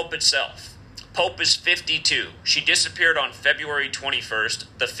word Pope itself. Pope is 52. She disappeared on February 21st,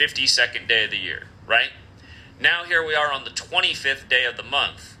 the 52nd day of the year, right? Now here we are on the 25th day of the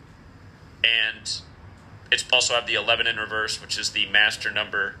month, and it's also have the 11 in reverse, which is the master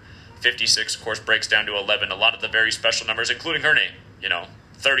number. 56, of course, breaks down to 11. A lot of the very special numbers, including her name,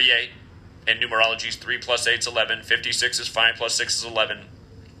 38, and numerology is 3 plus 8 is 11. 56 is 5 plus 6 is 11.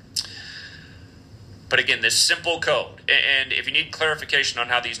 But again, this simple code, and if you need clarification on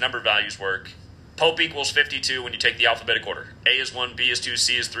how these number values work, Pope equals 52 when you take the alphabetic order. A is 1, B is 2,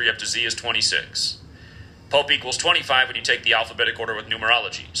 C is 3, up to Z is 26. Pope equals 25 when you take the alphabetic order with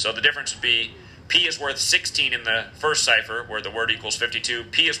numerology. So the difference would be P is worth 16 in the first cipher, where the word equals 52.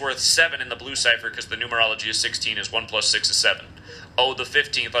 P is worth 7 in the blue cipher, because the numerology is 16, is 1 plus 6 is 7. O, the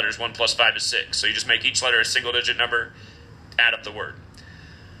 15th letter, is 1 plus 5 is 6. So you just make each letter a single-digit number, add up the word.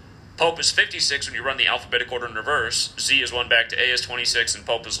 Pope is 56 when you run the alphabetic order in reverse. Z is 1 back to A is 26, and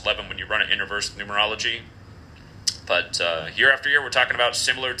Pope is 11 when you run it in reverse with numerology. But year after year, we're talking about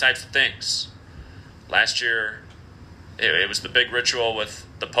similar types of things. Last year, it was the big ritual with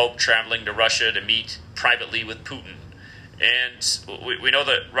the Pope traveling to Russia to meet privately with Putin. And we know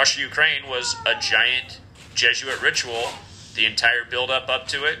that Russia-Ukraine was a giant Jesuit ritual, the entire build-up up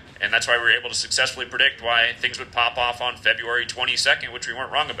to it, and that's why we were able to successfully predict why things would pop off on February 22nd, which we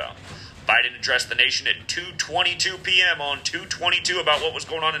weren't wrong about. Biden addressed the nation at 2:22 p.m. on 2:22 about what was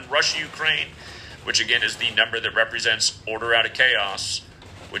going on in Russia-Ukraine, which again is the number that represents order out of chaos,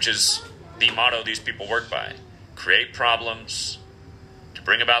 which is the motto these people work by. Create problems, to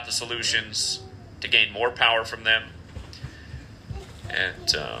bring about the solutions, to gain more power from them.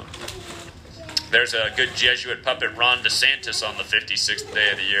 And there's a good Jesuit puppet, Ron DeSantis, on the 56th day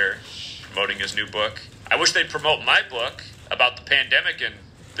of the year, promoting his new book. I wish they'd promote my book about the pandemic and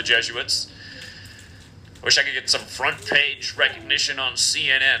the Jesuits. I wish I could get some front page recognition on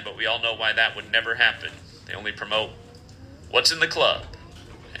CNN, but we all know why that would never happen. They only promote what's in the club.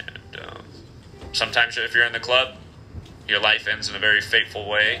 And sometimes if you're in the club, your life ends in a very fateful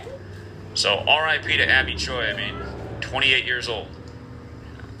way. So R.I.P. to Abby Choi. 28 years old.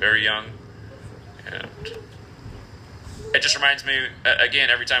 Very young. And it just reminds me, again,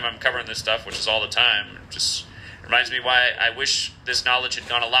 every time I'm covering this stuff, which is all the time, it just reminds me why I wish this knowledge had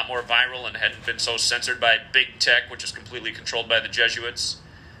gone a lot more viral and hadn't been so censored by big tech, which is completely controlled by the Jesuits.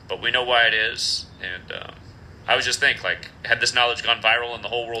 But we know why it is. And I would just think, had this knowledge gone viral and the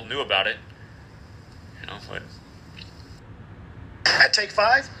whole world knew about it, what? At take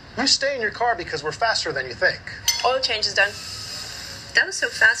 5, you stay in your car because we're faster than you think. Oil change is done. That was so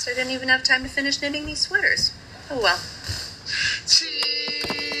fast I didn't even have time to finish knitting these sweaters. Oh well.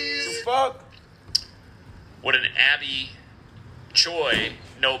 Cheese! Fuck. Would an Abby Choi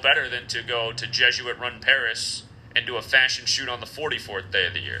know better than to go to Jesuit-run Paris and do a fashion shoot on the 44th day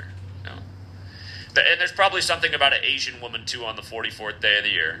of the year? No. And there's probably something about an Asian woman, too, on the 44th day of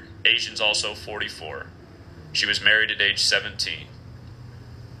the year. Asian's also 44. She was married at age 17.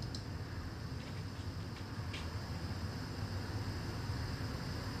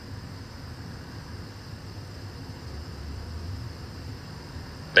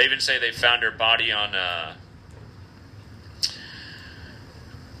 They even say they found her body on the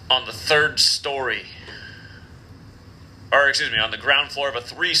 3rd story. Or, excuse me, on the ground floor of a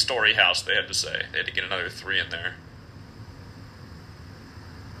 3-story house, they had to say. They had to get another 3 in there.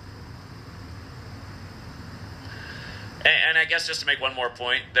 And I guess just to make one more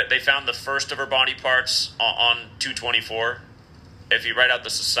point, that they found the first of her body parts on 2/24. if you write out the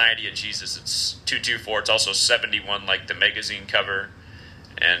Society of Jesus, it's 224. It's also 71, like the magazine cover.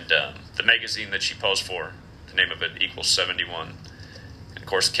 And the magazine that she posed for, the name of it equals 71. And of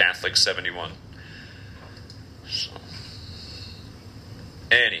course, Catholic 71. So,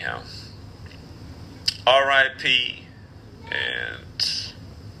 anyhow, R.I.P. And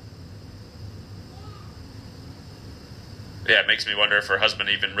yeah, it makes me wonder if her husband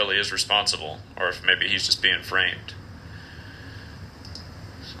even really is responsible, or if maybe he's just being framed.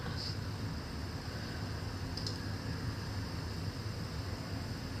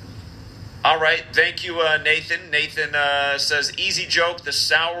 All right, thank you, Nathan. Nathan says, easy joke, the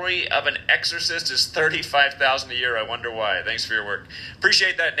salary of an exorcist is $35,000 a year. I wonder why. Thanks for your work.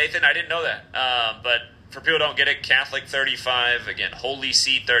 Appreciate that, Nathan. I didn't know that. But for people who don't get it, Catholic 35, again, Holy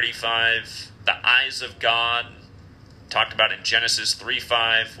See 35, the eyes of God, talked about in Genesis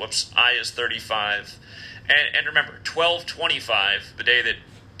 3:5. Whoops, eye is 35. And remember, 12/25, the day that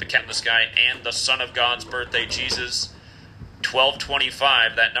the cat in the sky and the Son of God's birthday, Jesus,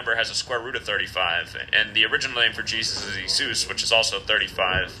 12/25, that number has a square root of 35. And the original name for Jesus is Jesus, which is also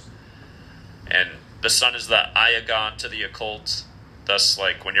 35. And the sun is the eye of God to the occult. Thus,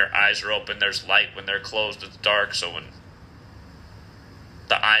 like, when your eyes are open, there's light. When they're closed, it's dark. So when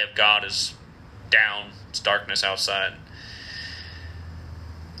the eye of God is down, it's darkness outside.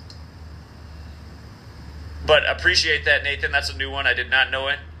 But appreciate that, Nathan. That's a new one. I did not know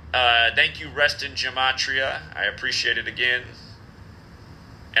it. Thank you, Rest in Gematria. I appreciate it again.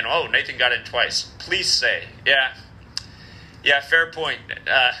 And, Nathan got in twice. Please say. Yeah, fair point.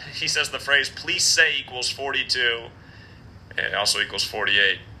 He says the phrase, please say equals 42. It also equals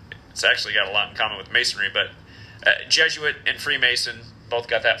 48. It's actually got a lot in common with Masonry, but Jesuit and Freemason both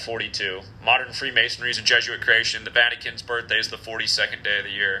got that 42. Modern Freemasonry is a Jesuit creation. The Vatican's birthday is the 42nd day of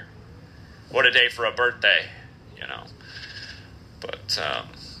the year. What a day for a birthday, you know. But,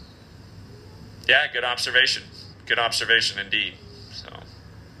 yeah, good observation. Good observation indeed. So,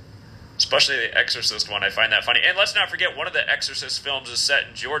 especially the Exorcist one, I find that funny. And let's not forget, one of the Exorcist films is set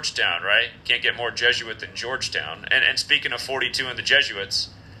in Georgetown, right? Can't get more Jesuit than Georgetown. And speaking of 42 and the Jesuits,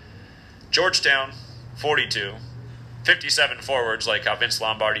 Georgetown, 42. 57 forwards, like how Vince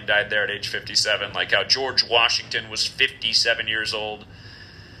Lombardi died there at age 57, like how George Washington was 57 years old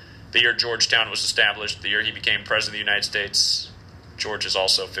the year Georgetown was established, the year he became president of the United States. George is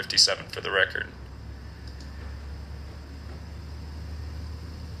also 57 for the record.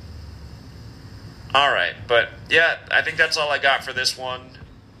 All right, but yeah, I think that's all I got for this one.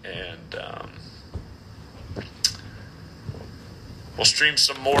 And we'll stream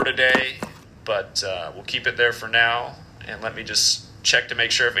some more today, but we'll keep it there for now. And let me just check to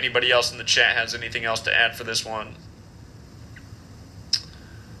make sure if anybody else in the chat has anything else to add for this one.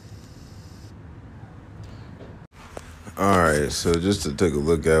 All right, so just to take a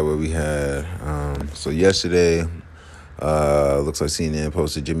look at what we had. So yesterday, looks like CNN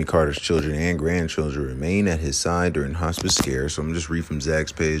posted Jimmy Carter's children and grandchildren remain at his side during hospice scare. So I'm going to just read from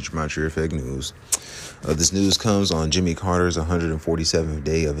Zach's page, Montreal Effect News. This news comes on Jimmy Carter's 147th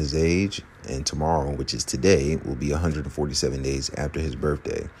day of his age, and tomorrow, which is today, will be 147 days after his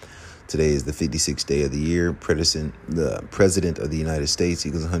birthday. Today is the 56th day of the year. The President of the United States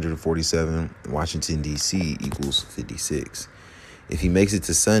equals 147. Washington, D.C. equals 56. If he makes it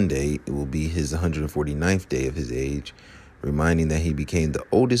to Sunday, it will be his 149th day of his age, reminding that he became the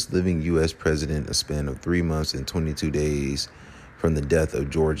oldest living U.S. president a span of 3 months and 22 days from the death of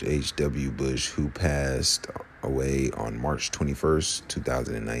George H.W. Bush, who passed away on March 21st,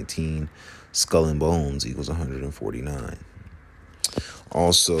 2019. Skull and Bones equals 149.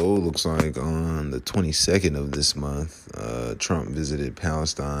 Also, looks like on the 22nd of this month, Trump visited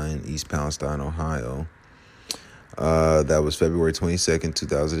Palestine, East Palestine, Ohio. That was February 22nd,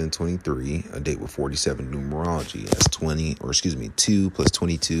 2023, a date with 47 numerology. That's 2 plus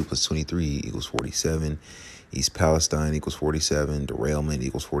 22 plus 23 equals 47. East Palestine equals 47. Derailment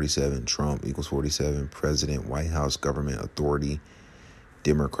equals 47. Trump equals 47. President, White House, government, authority,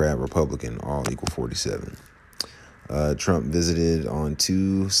 Democrat, Republican, all equal 47. Trump visited on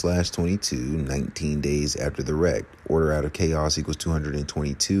 2/22, 19 days after the wreck. Order out of chaos equals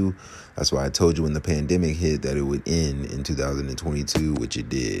 222. That's why I told you when the pandemic hit that it would end in 2022, which it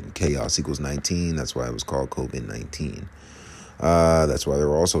did. Chaos equals 19. That's why it was called COVID-19. That's why there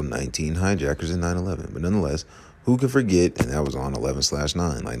were also 19 hijackers in 9/11. But nonetheless, who could forget, and that was on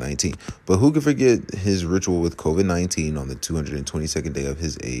 11/9, like 19. But who could forget his ritual with COVID-19 on the 222nd day of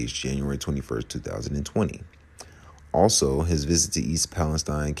his age, January 21st, 2020. Also, his visit to East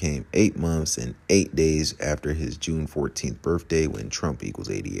Palestine came 8 months and 8 days after his June 14th birthday, when Trump equals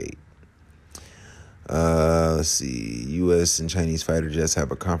 88.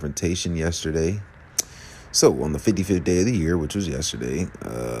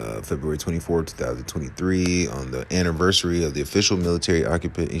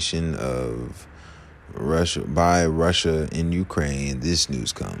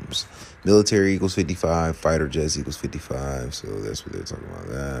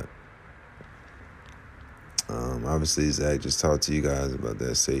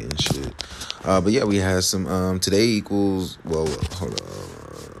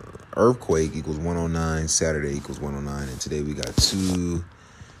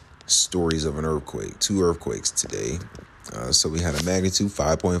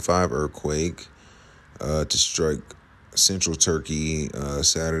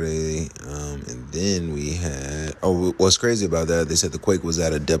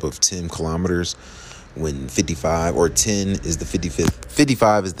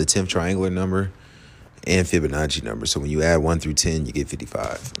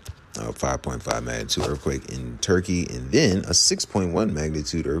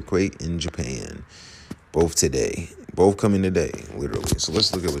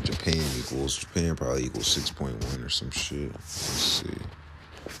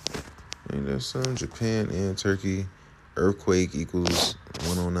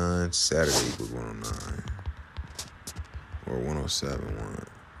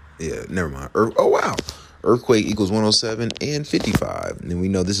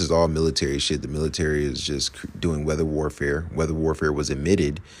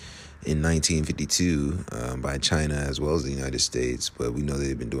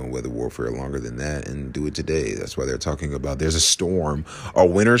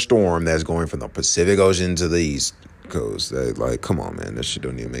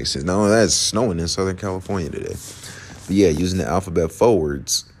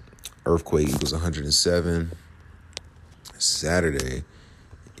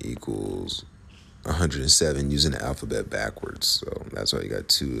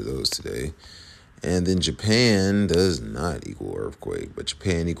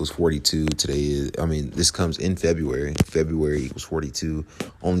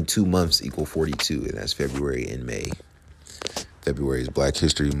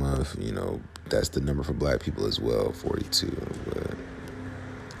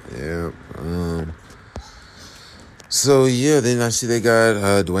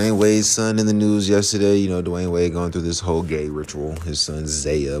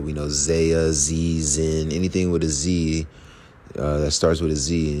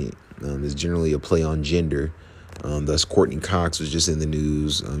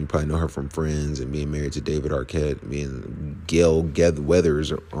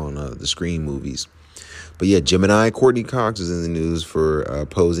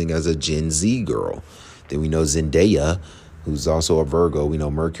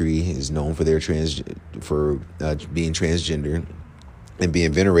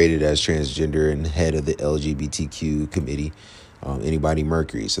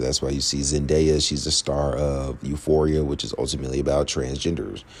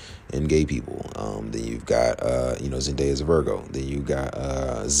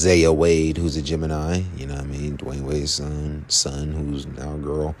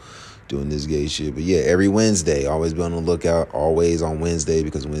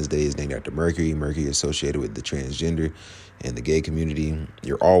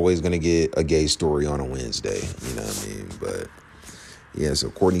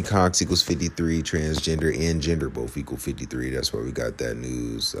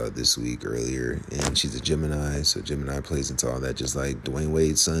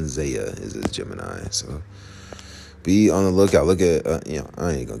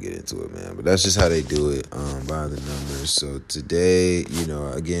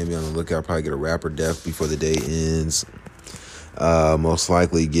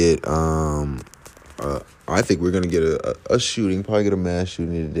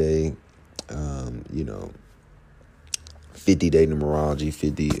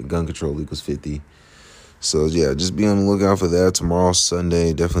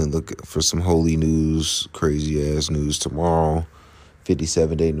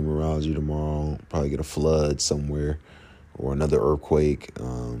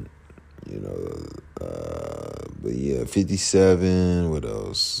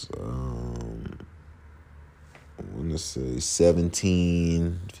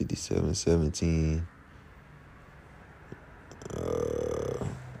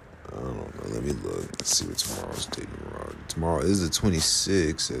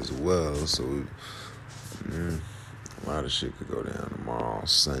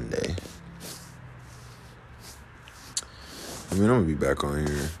 I mean, I'm going to be back on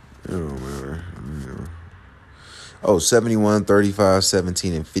here. It don't matter. Oh, 71, 35,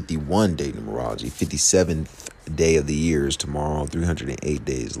 17, and 51 day numerology. 57th day of the year is tomorrow. 308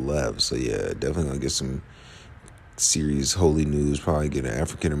 days left. So, yeah, definitely going to get some serious holy news. Probably get an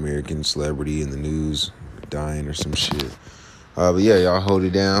African-American celebrity in the news dying or some shit. But, yeah, y'all hold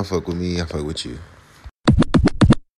it down. Fuck with me. I fuck with you.